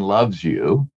the Son loves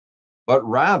you, but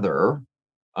rather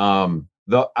out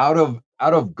of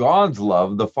God's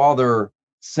love, the Father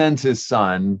sends his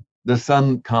Son the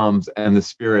Son comes and the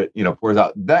Spirit, pours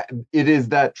out. That it is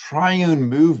that triune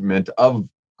movement of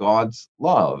God's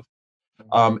love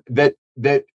that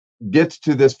gets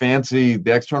to this fancy.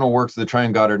 The external works of the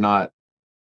triune God are not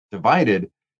divided.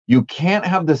 You can't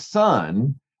have the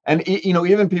Son, and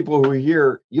even people who are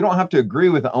here, you don't have to agree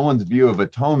with Owen's view of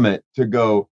atonement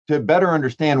to better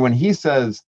understand when he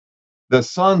says the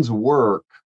Son's work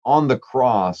on the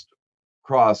cross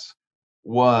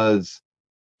was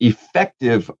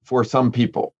effective for some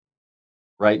people,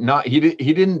 right? He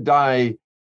didn't die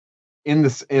in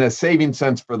a saving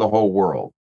sense for the whole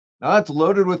world. Now that's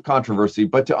loaded with controversy,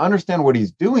 but to understand what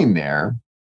he's doing there,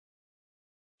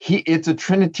 it's a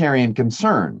Trinitarian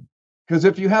concern. Because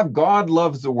if you have God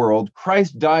loves the world,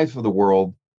 Christ dies for the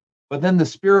world, but then the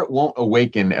Spirit won't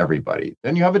awaken everybody,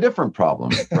 then you have a different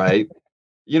problem, right?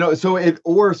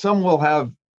 Or some will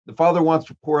have the Father wants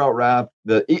to pour out wrath.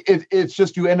 It's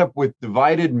just you end up with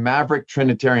divided maverick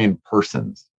Trinitarian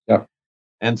persons. Yeah.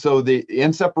 And so the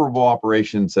inseparable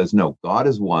operation says, no, God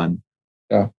is one.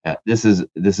 Yeah. This is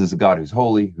a God who's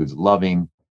holy, who's loving,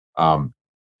 and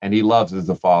he loves as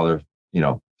the Father,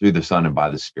 through the Son and by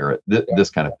the Spirit, this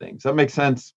kind of thing. Does that make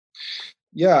sense?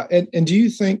 Yeah. And do you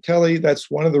think, Kelly,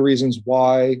 that's one of the reasons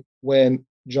why when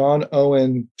John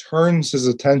Owen turns his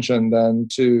attention then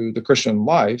to the Christian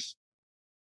life,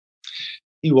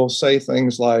 he will say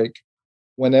things like,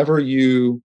 whenever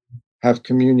you have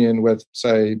communion with,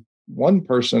 say, one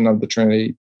person of the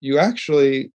Trinity, you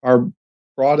actually are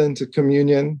brought into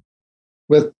communion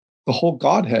with the whole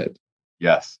Godhead.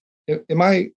 Yes. Am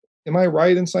I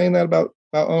right in saying that about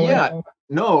Owen? Yeah.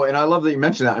 No, and I love that you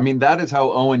mentioned that. I mean, that is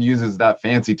how Owen uses that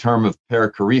fancy term of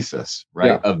perichoresis,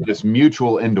 right? Yeah. Of this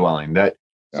mutual indwelling.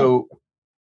 So,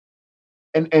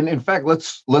 and in fact,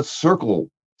 let's circle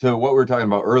to what we were talking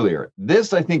about earlier.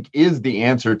 This, I think, is the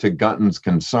answer to Gunton's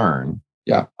concern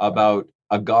about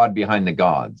a God behind the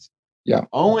gods. Yeah.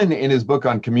 Owen, in his book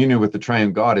on communion with the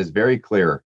triune God, is very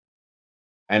clear.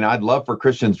 And I'd love for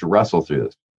Christians to wrestle through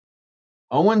this.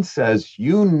 Owen says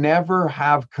you never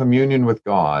have communion with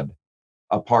God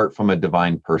apart from a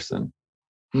divine person.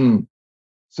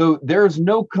 So there's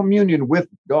no communion with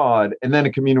God and then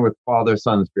a communion with Father,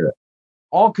 Son, and Spirit.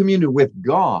 All communion with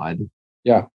God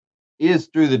is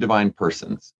through the divine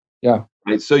persons. Yeah.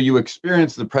 Right? So you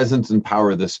experience the presence and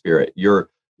power of the Spirit. You're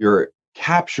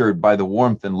captured by the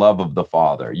warmth and love of the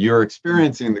Father. You're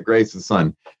experiencing the grace of the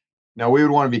Son. Now we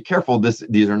would want to be careful.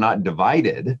 These are not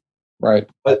divided. Right.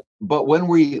 But when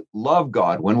we love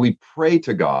God, when we pray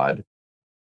to God,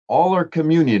 all our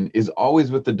communion is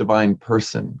always with the divine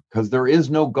person, because there is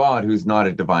no God who's not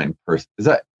a divine person. Is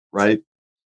that right?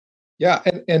 Yeah.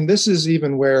 And this is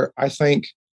even where I think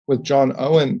with John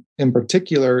Owen in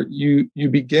particular, you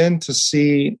begin to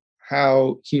see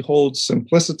how he holds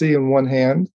simplicity in one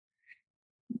hand,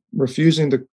 refusing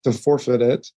to forfeit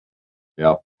it.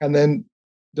 Yeah. And then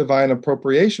divine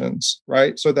appropriations,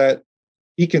 right? So that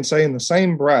he can say in the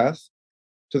same breath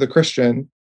to the Christian,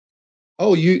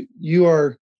 oh,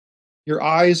 your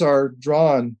eyes are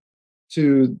drawn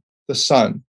to the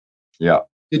Son. Yeah.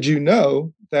 Did you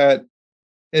know that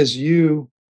as you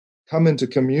come into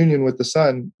communion with the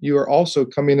Son, you are also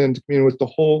coming into communion with the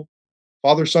whole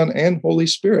Father, Son, and Holy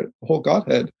Spirit, the whole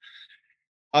Godhead?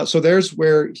 So there's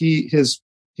where he's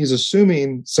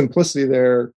assuming simplicity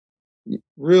there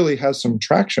really has some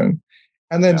traction.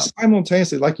 And then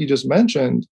simultaneously, like you just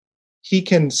mentioned, he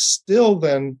can still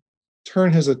then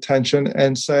turn his attention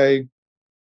and say,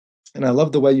 and I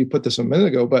love the way you put this a minute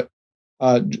ago, but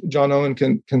John Owen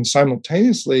can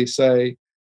simultaneously say,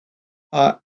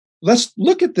 let's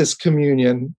look at this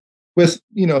communion with,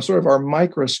 sort of our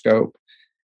microscope.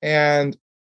 And,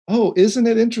 isn't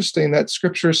it interesting that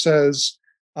Scripture says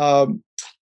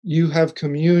you have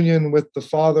communion with the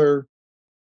Father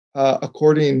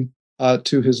according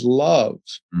to his love,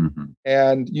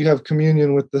 and you have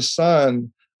communion with the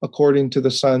Son according to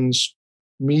the Son's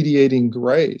mediating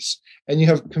grace, and you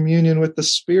have communion with the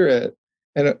Spirit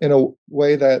in a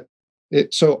way that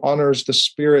it so honors the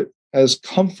Spirit as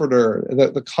comforter,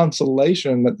 the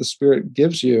consolation that the Spirit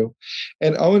gives you.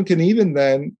 And Owen can even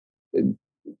then,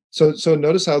 so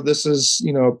notice how this is,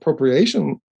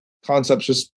 appropriation concepts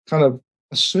just kind of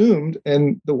assumed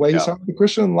in the way he's talking the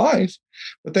Christian life,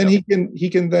 but then he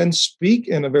can then speak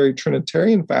in a very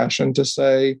Trinitarian fashion to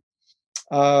say,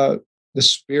 the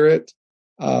Spirit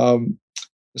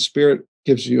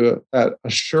gives you that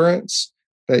assurance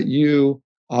that you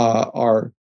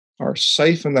are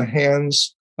safe in the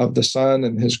hands of the Son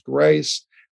and His grace.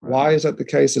 Right. Why is that the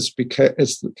case? It's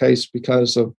the case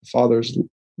because of the Father's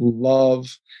love,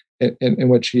 in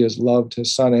which He has loved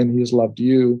His Son, and He has loved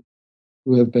you,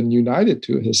 who have been united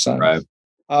to His Son. Right.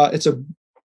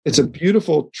 it's a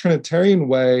beautiful Trinitarian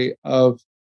way of,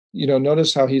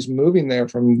 notice how he's moving there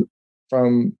from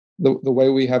the way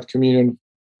we have communion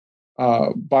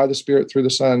by the Spirit through the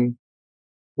Son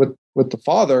with the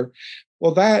Father.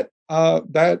 Well, that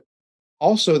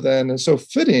also then is so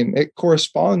fitting. It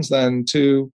corresponds then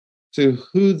to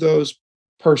who those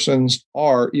persons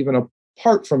are, even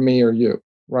apart from me or you,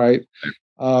 right?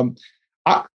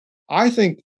 I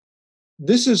think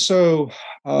this is so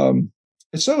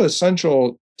it's so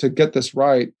essential to get this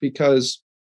right, because,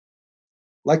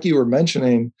 like you were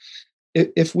mentioning,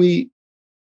 if we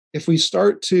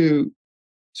start to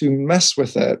mess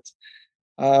with it,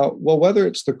 well, whether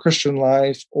it's the Christian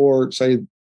life or, say,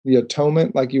 the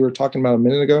atonement, like you were talking about a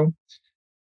minute ago,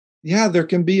 yeah, there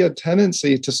can be a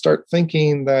tendency to start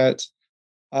thinking that,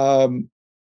 the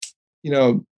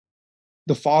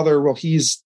Father, well,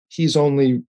 he's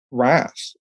only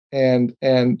wrath, and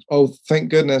oh, thank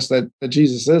goodness that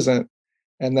Jesus isn't,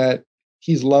 and that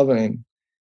he's loving,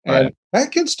 and Right.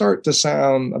 that can start to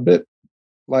sound a bit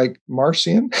like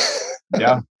Marcion.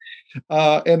 Yeah.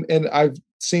 And I've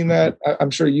seen that.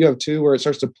 I'm sure you have too, where it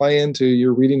starts to play into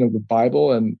your reading of the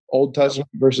Bible and Old Testament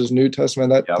versus New Testament,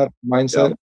 that Yep. type of mindset.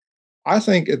 Yep. I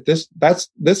think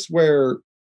that's where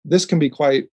this can be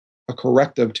quite a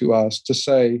corrective to us to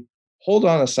say, hold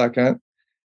on a second.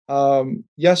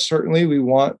 Yes, certainly we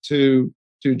want to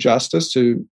do justice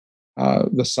to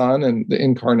the Son and the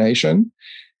incarnation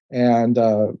and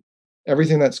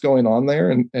everything that's going on there,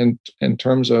 and in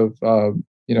terms of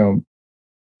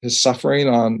his suffering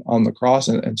on the cross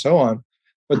and so on.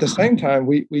 But at the same time,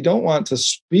 we don't want to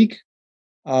speak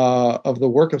of the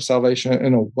work of salvation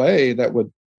in a way that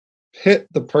would pit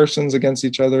the persons against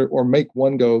each other, or make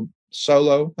one go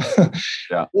solo,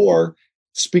 Yeah. or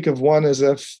speak of one as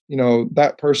if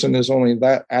that person is only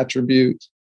that attribute,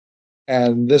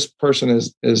 and this person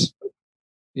is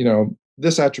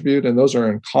this attribute, and those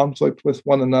are in conflict with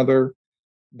one another.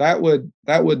 That would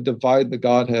divide the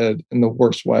Godhead in the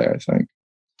worst way, I think.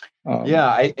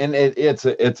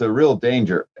 It's a real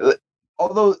danger.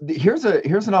 Although here's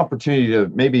an opportunity to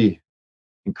maybe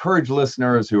encourage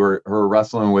listeners who are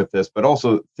wrestling with this, but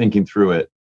also thinking through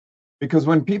it, because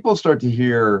when people start to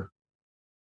hear,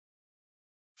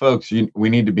 folks, we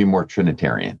need to be more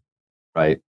Trinitarian,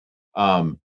 right?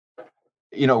 When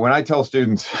I tell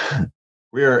students,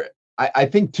 I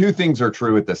think two things are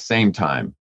true at the same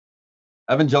time.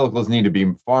 Evangelicals need to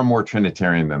be far more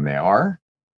Trinitarian than they are.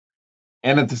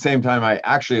 And at the same time, I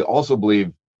actually also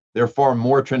believe they're far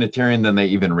more Trinitarian than they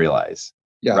even realize.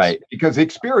 Yes. Right? Because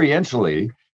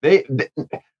experientially,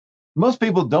 most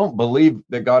people don't believe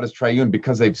that God is triune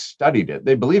because they've studied it.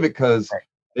 They believe it because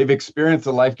they've experienced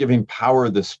the life-giving power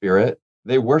of the Spirit.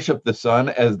 They worship the Son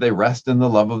as they rest in the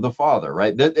love of the Father,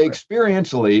 right? That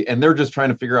experientially, and they're just trying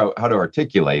to figure out how to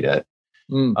articulate it.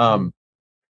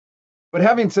 But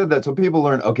having said that, so people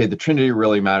learn, okay, the Trinity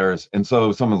really matters. And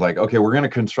so someone's like, okay, we're going to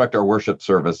construct our worship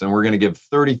service, and we're going to give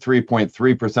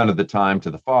 33.3% of the time to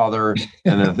the Father,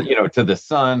 and then, to the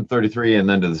Son, 33, and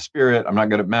then to the Spirit. I'm not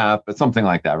good at math, but something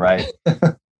like that, right?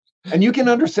 And you can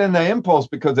understand that impulse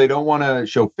because they don't want to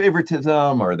show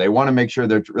favoritism, or they want to make sure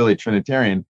they're really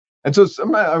Trinitarian. And so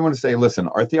I want to say, listen,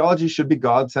 our theology should be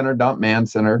God-centered, not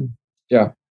man-centered.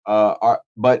 Yeah.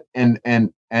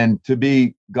 And to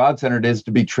be God-centered is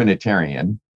to be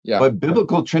Trinitarian. Yeah. But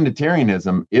biblical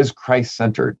Trinitarianism is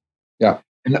Christ-centered. Yeah.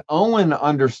 And Owen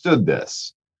understood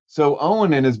this. So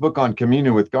Owen, in his book on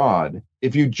communion with God,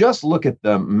 if you just look at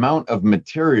the amount of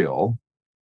material,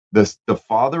 the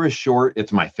Father is short.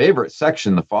 It's my favorite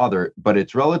section, the Father, but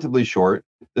it's relatively short.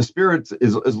 The Spirit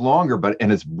is longer, and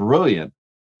it's brilliant.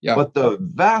 Yeah. But the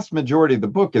vast majority of the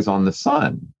book is on the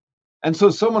Son. And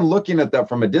so someone looking at that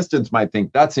from a distance might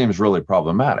think that seems really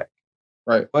problematic.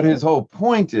 Right. But his whole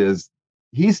point is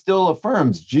he still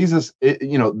affirms Jesus,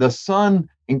 the Son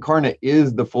incarnate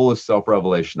is the fullest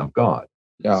self-revelation of God.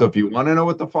 Yeah. So if you want to know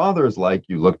what the Father is like,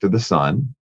 you look to the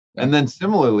Son. Yeah. And then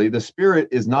similarly, the Spirit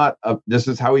is not, this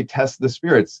is how he tests the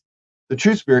spirits. The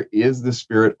true Spirit is the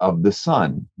Spirit of the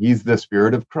Son. He's the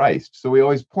Spirit of Christ. So he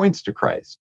always points to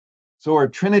Christ. So our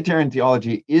Trinitarian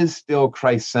theology is still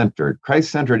Christ-centered.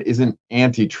 Christ-centered isn't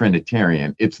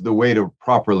anti-Trinitarian. It's the way to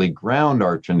properly ground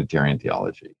our Trinitarian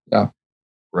theology. Yeah.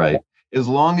 Right. As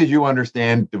long as you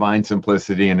understand divine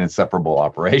simplicity and inseparable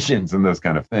operations and those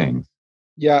kind of things.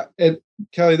 Yeah.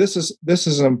 Kelly, this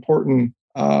is an important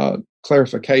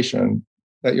clarification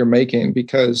that you're making,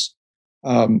 because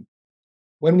when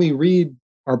we read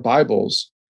our Bibles,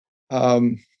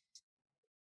 more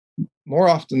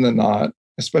often than not,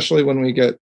 especially when we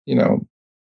get,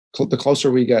 the closer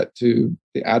we get to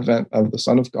the advent of the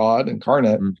Son of God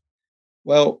incarnate,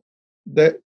 well,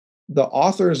 that the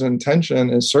author's intention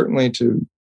is certainly to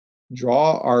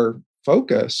draw our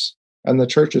focus and the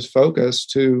church's focus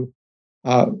to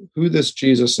who this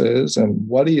Jesus is and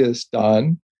what he has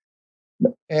done.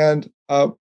 And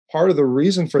part of the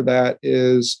reason for that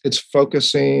is it's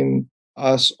focusing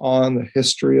us on the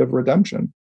history of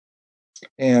redemption.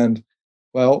 And,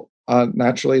 well,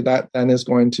 naturally, that then is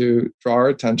going to draw our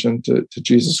attention to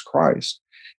Jesus Christ.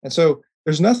 And so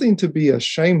there's nothing to be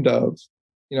ashamed of.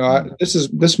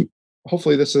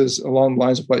 Hopefully this is along the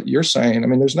lines of what you're saying. I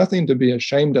mean, there's nothing to be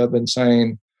ashamed of in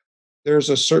saying there's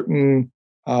a certain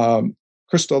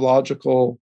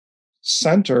Christological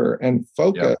center and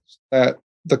focus that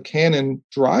the canon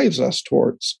drives us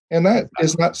towards. And that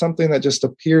is not something that just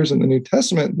appears in the New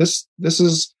Testament. This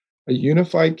is a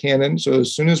unified canon. So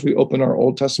as soon as we open our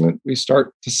Old Testament, we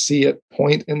start to see it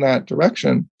point in that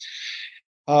direction.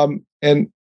 And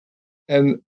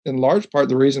in large part,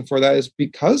 the reason for that is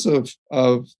because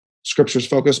of Scripture's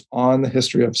focus on the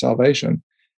history of salvation.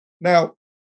 Now,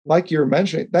 like you're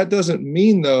mentioning, that doesn't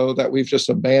mean, though, that we've just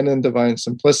abandoned divine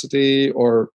simplicity,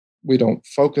 or we don't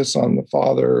focus on the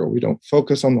Father, or we don't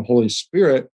focus on the Holy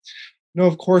Spirit. No,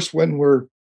 of course, when we're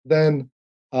then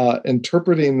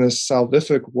interpreting this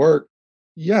salvific work,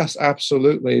 yes,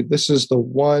 absolutely. This is the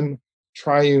one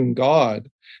triune God,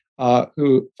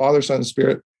 who Father, Son, and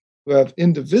Spirit, who have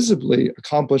indivisibly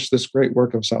accomplished this great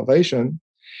work of salvation.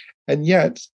 And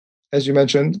yet, as you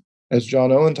mentioned, as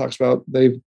John Owen talks about,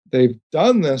 they've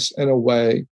done this in a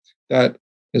way that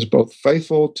is both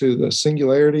faithful to the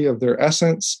singularity of their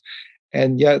essence,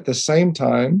 and yet at the same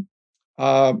time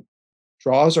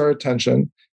draws our attention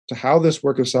to how this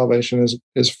work of salvation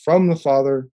is from the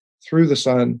Father through the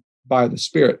Son by the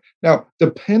Spirit. Now,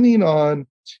 depending on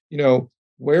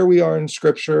where we are in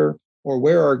Scripture or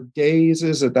where our gaze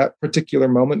is at that particular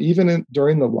moment, even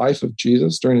during the life of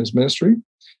Jesus, during his ministry,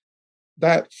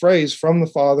 that phrase from the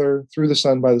Father through the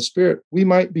Son by the Spirit, we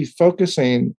might be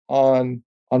focusing on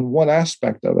one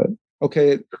aspect of it.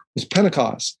 Okay, it's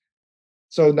Pentecost.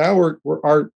 So now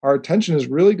our attention is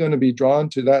really going to be drawn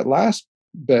to that last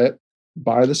bit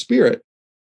by the Spirit,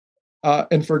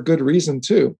 and for good reason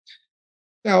too.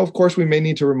 Now, of course, we may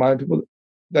need to remind people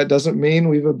that doesn't mean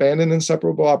we've abandoned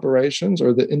inseparable operations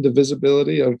or the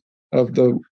indivisibility of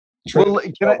the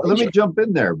Trinity. Well, let me jump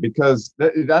in there, because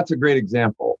that's a great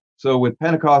example. So with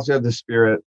Pentecost, you have the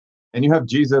Spirit, and you have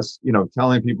Jesus,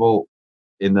 telling people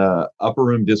in the upper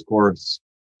room discourse,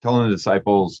 telling the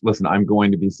disciples, listen, I'm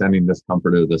going to be sending this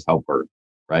comforter, this helper,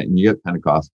 right? And you get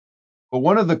Pentecost. But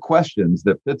one of the questions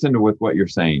that fits into with what you're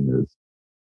saying is,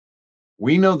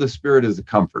 we know the Spirit is a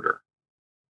comforter.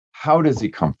 How does he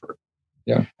comfort?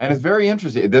 Yeah. And it's very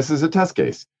interesting. This is a test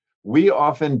case. We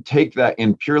often take that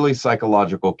in purely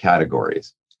psychological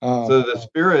categories. So the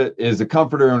Spirit is a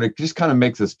comforter, and it just kind of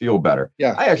makes us feel better.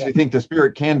 Yeah. I actually think the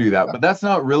Spirit can do that, but that's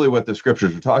not really what the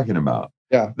Scriptures are talking about.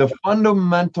 Yeah. The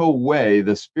fundamental way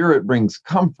the Spirit brings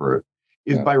comfort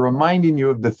is by reminding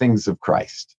you of the things of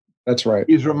Christ. That's right.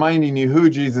 He's reminding you who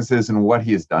Jesus is and what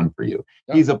he has done for you.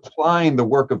 Yeah. He's applying the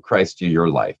work of Christ to your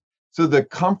life. So the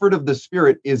comfort of the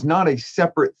Spirit is not a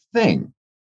separate thing.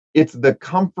 It's the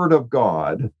comfort of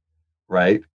God,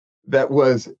 right?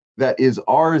 That is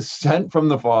ours, sent from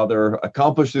the Father,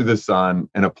 accomplished through the Son,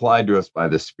 and applied to us by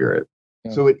the Spirit.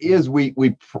 Yeah. So it is, we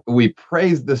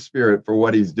praise the Spirit for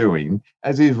what he's doing,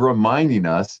 as he's reminding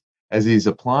us, as he's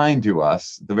applying to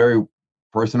us the very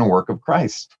person and work of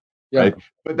Christ. Yeah. Right?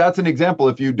 But that's an example.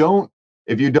 If you don't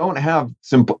have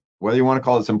whether you want to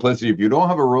call it simplicity, if you don't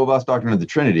have a robust doctrine of the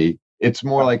Trinity, it's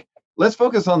more like, let's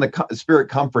focus on the Spirit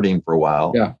comforting for a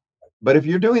while. Yeah. But if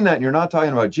you're doing that and you're not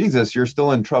talking about Jesus, you're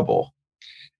still in trouble.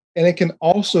 And it can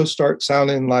also start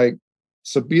sounding like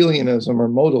Sabellianism or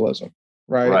modalism,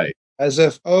 right? Right. As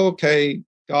if,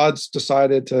 God's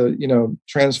decided to,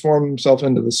 transform himself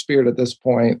into the Spirit at this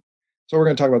point. So we're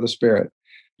going to talk about the Spirit.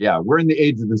 Yeah, we're in the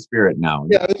age of the Spirit now.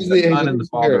 Yeah, this is the age Son of and the the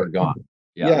Father are gone.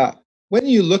 Yeah. When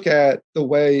you look at the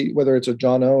way, whether it's a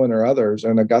John Owen or others,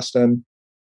 and Augustine,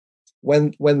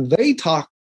 when they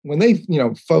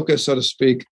focus, so to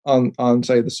speak, on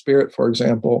say the Spirit, for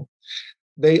example,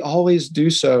 they always do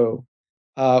so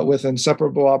with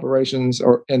inseparable operations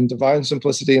and divine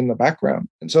simplicity in the background.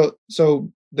 And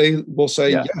so they will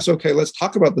say, yes, okay, let's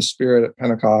talk about the Spirit at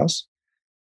Pentecost,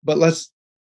 but let's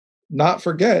not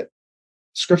forget,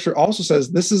 Scripture also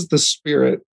says this is the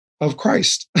Spirit of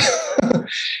Christ.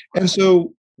 And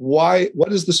so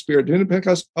what is the Spirit doing at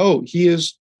Pentecost?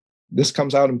 This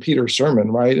comes out in Peter's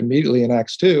sermon, right? Immediately in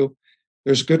Acts 2,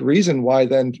 there's good reason why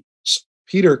then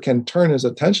Peter can turn his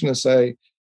attention and say,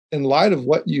 in light of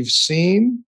what you've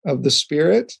seen of the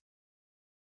Spirit,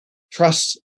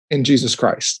 trust in Jesus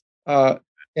Christ.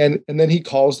 And then he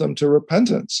calls them to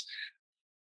repentance.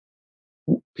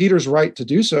 Peter's right to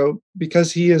do so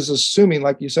because he is assuming,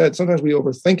 like you said, sometimes we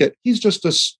overthink it. He's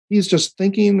just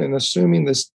thinking and assuming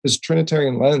this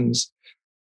Trinitarian lens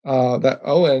that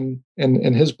Owen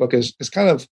in his book is kind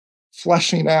of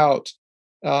fleshing out,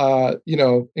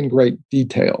 in great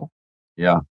detail.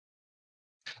 Yeah.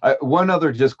 One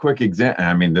other just quick example.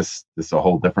 I mean, this is a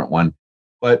whole different one.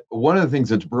 But one of the things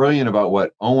that's brilliant about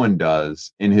what Owen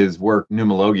does in his work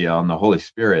Pneumologia on the Holy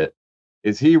Spirit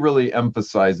is he really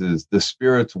emphasizes the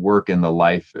Spirit's work in the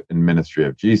life and ministry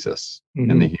of Jesus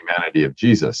and the humanity of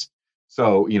Jesus.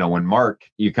 So, when Mark,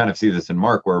 you kind of see this in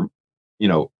Mark where,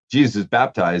 Jesus is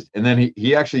baptized, and then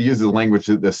he actually uses the language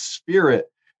of the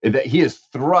Spirit, that he is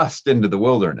thrust into the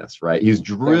wilderness, right? He's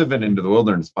driven into the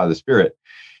wilderness by the Spirit.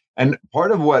 And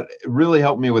part of what really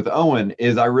helped me with Owen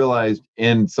is I realized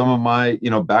in some of my,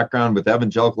 background with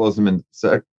evangelicalism and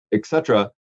et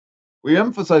cetera, we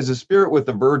emphasize the Spirit with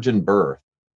the virgin birth.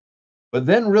 But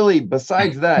then really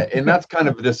besides that, and that's kind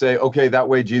of to say, okay, that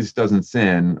way Jesus doesn't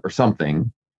sin or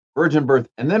something, virgin birth.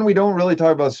 And then we don't really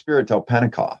talk about Spirit till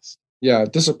Pentecost. Yeah,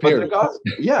 it disappeared.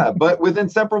 But with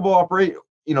inseparable operate,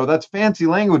 that's fancy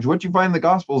language. What you find in the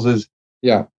Gospels is,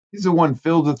 he's the one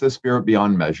filled with the Spirit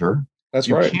beyond measure. That's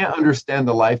right. You can't understand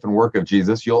the life and work of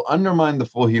Jesus. You'll undermine the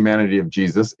full humanity of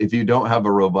Jesus if you don't have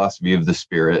a robust view of the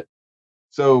Spirit.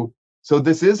 So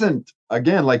this isn't,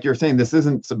 again, like you're saying, this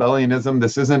isn't Sabellianism.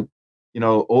 This isn't,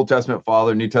 Old Testament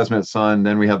Father, New Testament Son,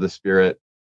 then we have the Spirit.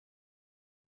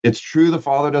 It's true the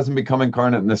Father doesn't become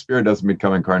incarnate and the Spirit doesn't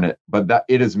become incarnate, but that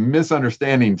it is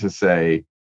misunderstanding to say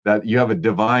that you have a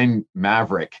divine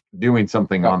maverick doing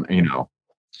something on,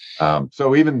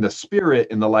 so even the Spirit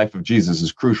in the life of Jesus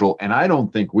is crucial, and I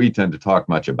don't think we tend to talk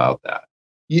much about that.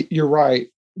 You're right.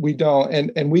 We don't,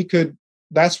 and we could.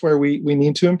 That's where we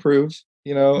need to improve.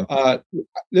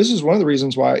 This is one of the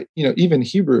reasons why even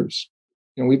Hebrews.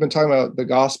 We've been talking about the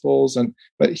Gospels,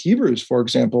 but Hebrews, for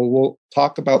example, will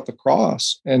talk about the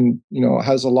cross, and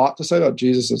has a lot to say about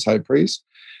Jesus as high priest.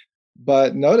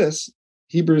 But notice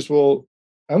Hebrews will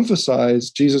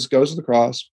emphasize Jesus goes to the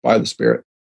cross by the Spirit.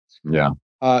 Yeah.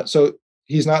 So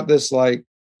he's not this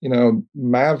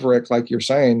maverick, like you're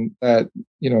saying, that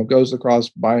goes to the cross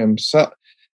by himself.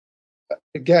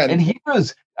 Again, and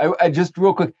Hebrews, I just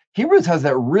real quick, Hebrews has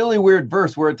that really weird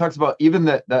verse where it talks about even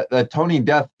that atoning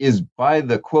death is by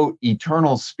the quote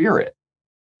eternal Spirit.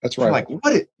 That's right. So like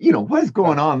what is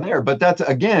going on there? But that's,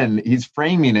 again, he's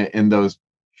framing it in those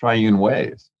triune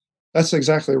ways. That's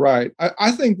exactly right.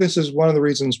 I think this is one of the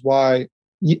reasons why,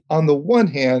 on the one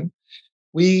hand,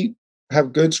 we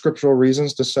have good scriptural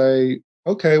reasons to say,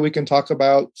 okay, we can talk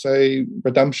about, say,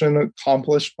 redemption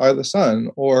accomplished by the Son,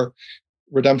 or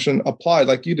redemption applied,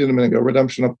 like you did a minute ago,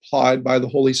 redemption applied by the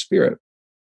Holy Spirit.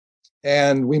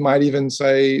 And we might even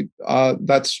say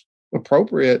that's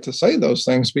appropriate to say those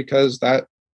things because that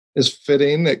is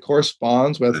fitting. It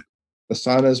corresponds with the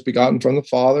Son as begotten from the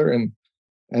Father.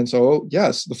 And so,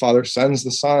 yes, the Father sends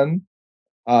the Son,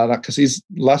 not because he's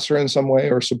lesser in some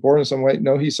way or subordinate in some way.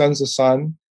 No, he sends the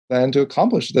Son then to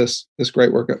accomplish this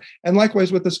great work. And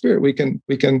likewise with the Spirit, we can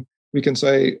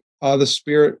say the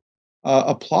Spirit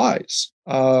applies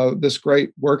this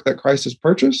great work that Christ has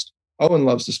purchased. Owen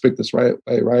loves to speak this way,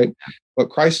 right?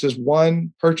 But Christ is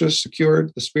won, purchased,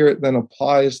 secured. The Spirit then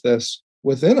applies this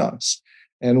within us.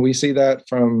 And we see that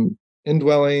from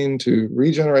indwelling to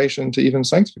regeneration to even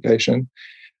sanctification.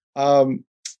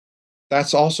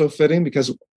 That's also fitting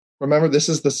because, remember, this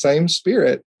is the same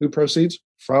Spirit who proceeds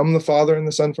from the Father and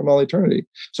the Son from all eternity.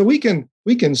 So we can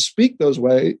speak those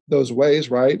ways,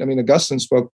 right? I mean, Augustine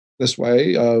spoke this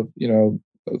way of,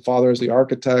 the Father is the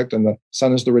architect and the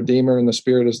Son is the Redeemer and the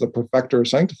Spirit is the perfecter or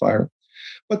sanctifier.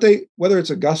 But whether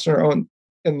it's Augustine or Owen,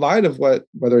 in light of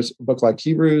whether it's a book like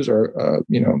Hebrews or,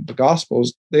 the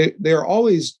Gospels, they are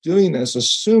always doing this,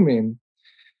 assuming,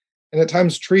 and at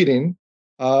times treating,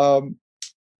 divine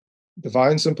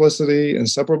simplicity,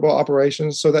 inseparable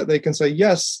operations, so that they can say,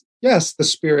 yes, the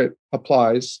Spirit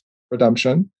applies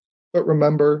redemption, but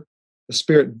remember, the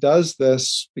Spirit does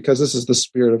this because this is the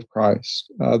Spirit of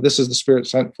Christ. This is the Spirit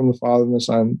sent from the Father and the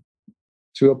Son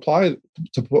to apply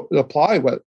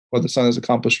what the Son has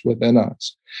accomplished within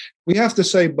us. We have to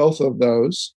say both of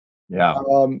those. Yeah.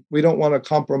 We don't want to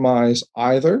compromise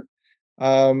either.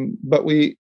 But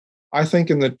I think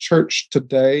in the church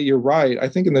today, you're right. I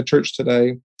think in the church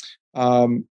today,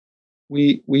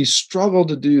 we struggle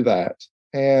to do that,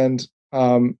 and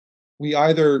we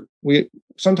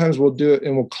sometimes we'll do it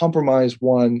and we'll compromise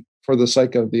one for the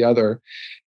sake of the other.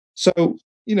 So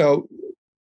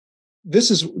this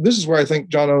is where I think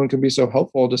John Owen can be so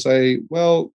helpful to say,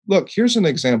 well, look, here's an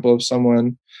example of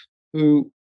someone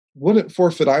who wouldn't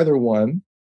forfeit either one.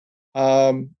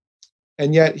 And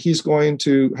yet he's going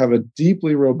to have a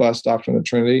deeply robust doctrine of the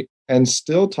Trinity and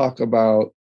still talk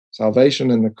about salvation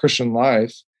in the Christian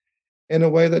life in a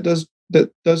way that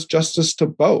does justice to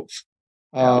both.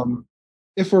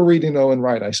 If we're reading Owen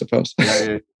right, I suppose.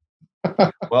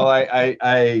 Well,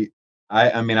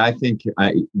 I mean, I think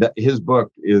that his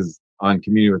book is on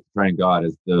communion with the Triune God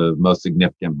is the most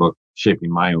significant book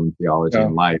shaping my own theology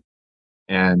in life.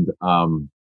 And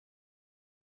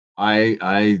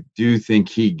I do think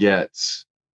he gets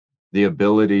the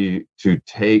ability to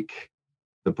take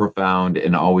the profound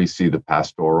and always see the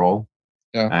pastoral.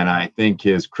 And I think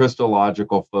his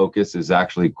Christological focus is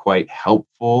actually quite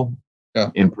helpful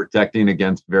in protecting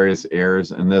against various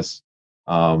errors in this.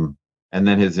 And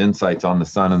then his insights on the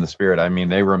Son and the Spirit, I mean,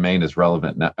 they remain as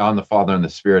relevant now. On the Father and the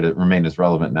Spirit, it remain as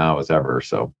relevant now as ever.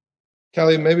 So,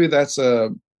 Kelly, maybe that's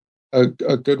a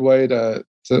good way to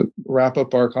wrap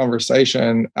up our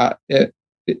conversation.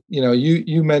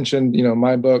 You mentioned,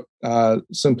 my book,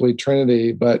 Simply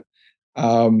Trinity, but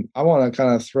I want to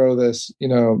kind of throw this,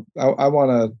 I want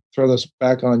to throw this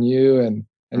back on you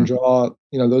and draw,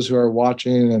 those who are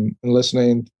watching and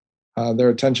listening, their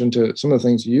attention to some of the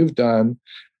things you've done.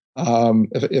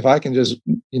 If I can just,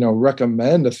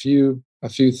 recommend a few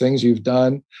things you've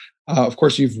done. Of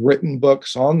course, you've written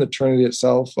books on the Trinity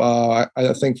itself. I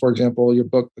think, for example, your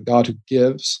book, The God Who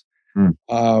Gives.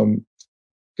 Talk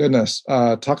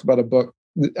about a book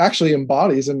that actually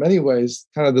embodies, in many ways,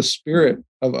 kind of the spirit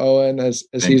of Owen as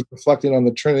he's reflecting on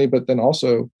the Trinity, but then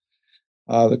also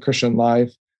the Christian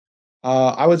life.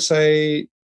 I would say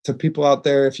to people out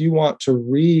there, if you want to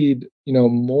read,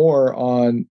 more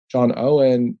on John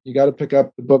Owen, you got to pick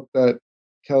up the book that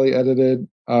Kelly edited.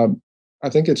 I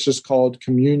think it's just called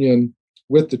Communion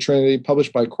with the Trinity,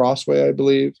 published by Crossway, I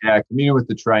believe. Yeah, Communion with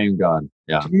the Triune God.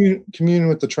 Yeah. Communion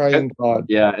with the Triune God.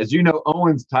 Yeah, as you know,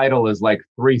 Owen's title is like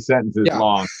 3 sentences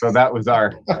long. So that was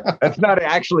that's not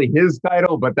actually his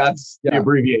title, but that's the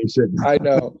abbreviation. I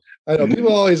know.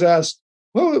 People always ask,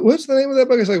 what's the name of that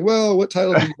book? It's like, well, what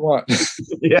title do you want?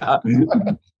 Yeah.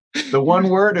 The one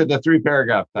word or the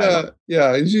 3-paragraph title?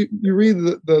 Yeah. You read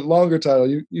the longer title,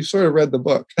 you sort of read the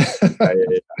book.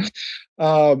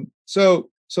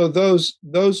 So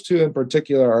those two in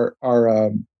particular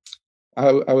are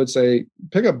I would say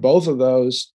pick up both of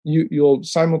those. You'll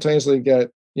simultaneously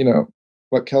get,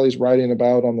 what Kelly's writing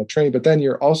about on the Trinity, but then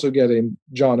you're also getting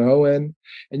John Owen,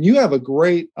 and you have a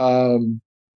great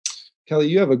Kelly,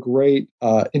 you have a great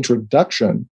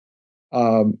introduction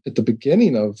at the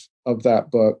beginning of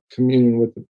that book,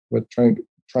 Communion with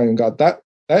Triune God. That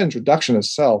introduction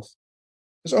itself,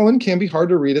 because Owen can be hard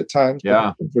to read at times.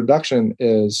 Yeah, but the introduction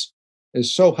is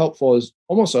so helpful, is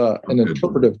almost an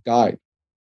interpretive guide,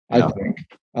 I think.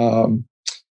 And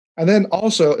then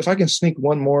also, if I can sneak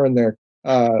one more in there,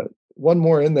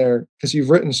 because you've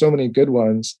written so many good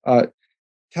ones.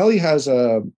 Kelly has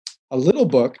a little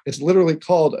book. It's literally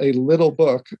called A Little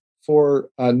Book for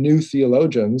New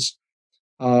Theologians,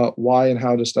 Why and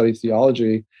How to Study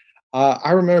Theology.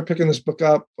 I remember picking this book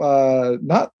up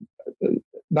not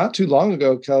too long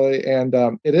ago, Kelly, and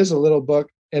it is a little book,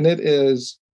 and it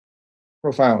is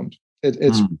profound.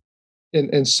 It's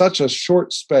in such a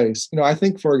short space. I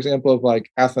think, for example, of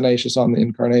like Athanasius on the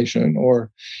Incarnation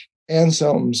or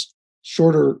Anselm's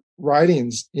shorter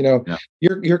writings.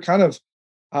 You're kind of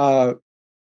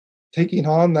taking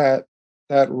on that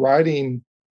writing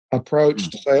approach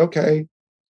to say, okay,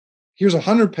 here's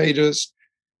 100 pages,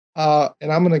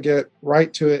 and I'm going to get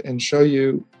right to it and show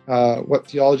you what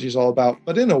theology is all about.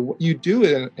 But you do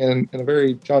it in a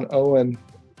very John Owen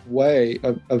way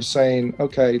of saying,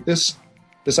 okay, this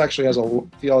actually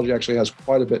theology actually has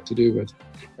quite a bit to do with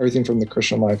everything from the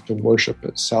Christian life to worship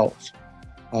itself.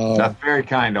 That's very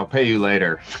kind. I'll pay you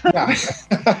later. Yeah.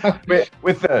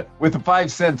 with the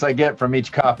 5 cents I get from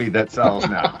each copy that sells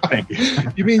now. Thank you.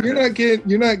 You mean you're not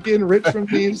getting rich from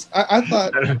these? I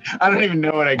thought I don't even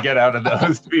know what I get out of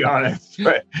those, to be honest.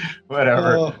 But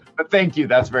whatever. But thank you.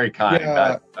 That's very kind.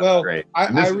 Yeah, that's great.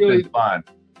 I really fun.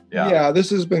 Yeah, this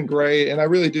has been great, and I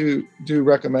really do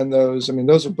recommend those. I mean,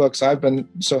 those are books I've been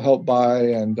so helped by,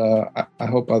 and I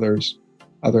hope others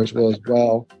will as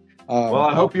well. Well,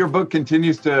 I hope your book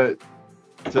continues to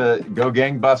go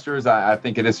gangbusters. I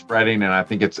think it is spreading, and I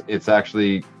think it's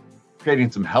actually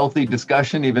creating some healthy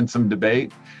discussion, even some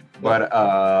debate, but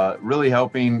really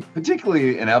helping,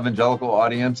 particularly an evangelical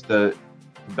audience, to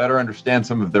better understand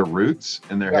some of their roots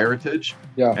and their heritage.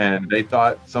 Yeah. And they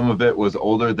thought some of it was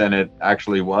older than it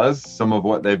actually was. Some of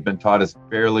what they've been taught is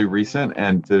fairly recent,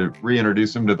 and to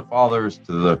reintroduce them to the fathers,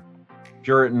 to the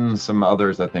Puritans, some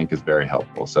others, I think is very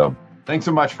helpful. So thanks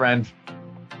so much, friend.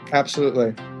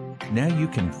 Absolutely. Now you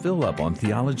can fill up on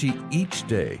theology each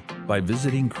day by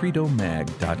visiting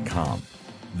credomag.com.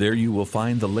 There you will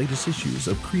find the latest issues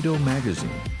of Credo Magazine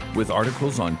with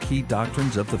articles on key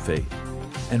doctrines of the faith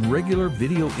and regular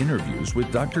video interviews with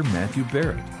Dr. Matthew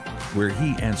Barrett, where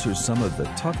he answers some of the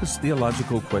toughest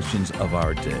theological questions of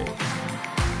our day.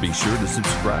 Be sure to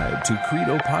subscribe to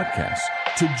Credo Podcast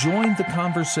to join the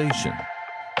conversation,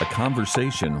 a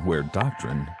conversation where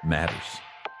doctrine matters.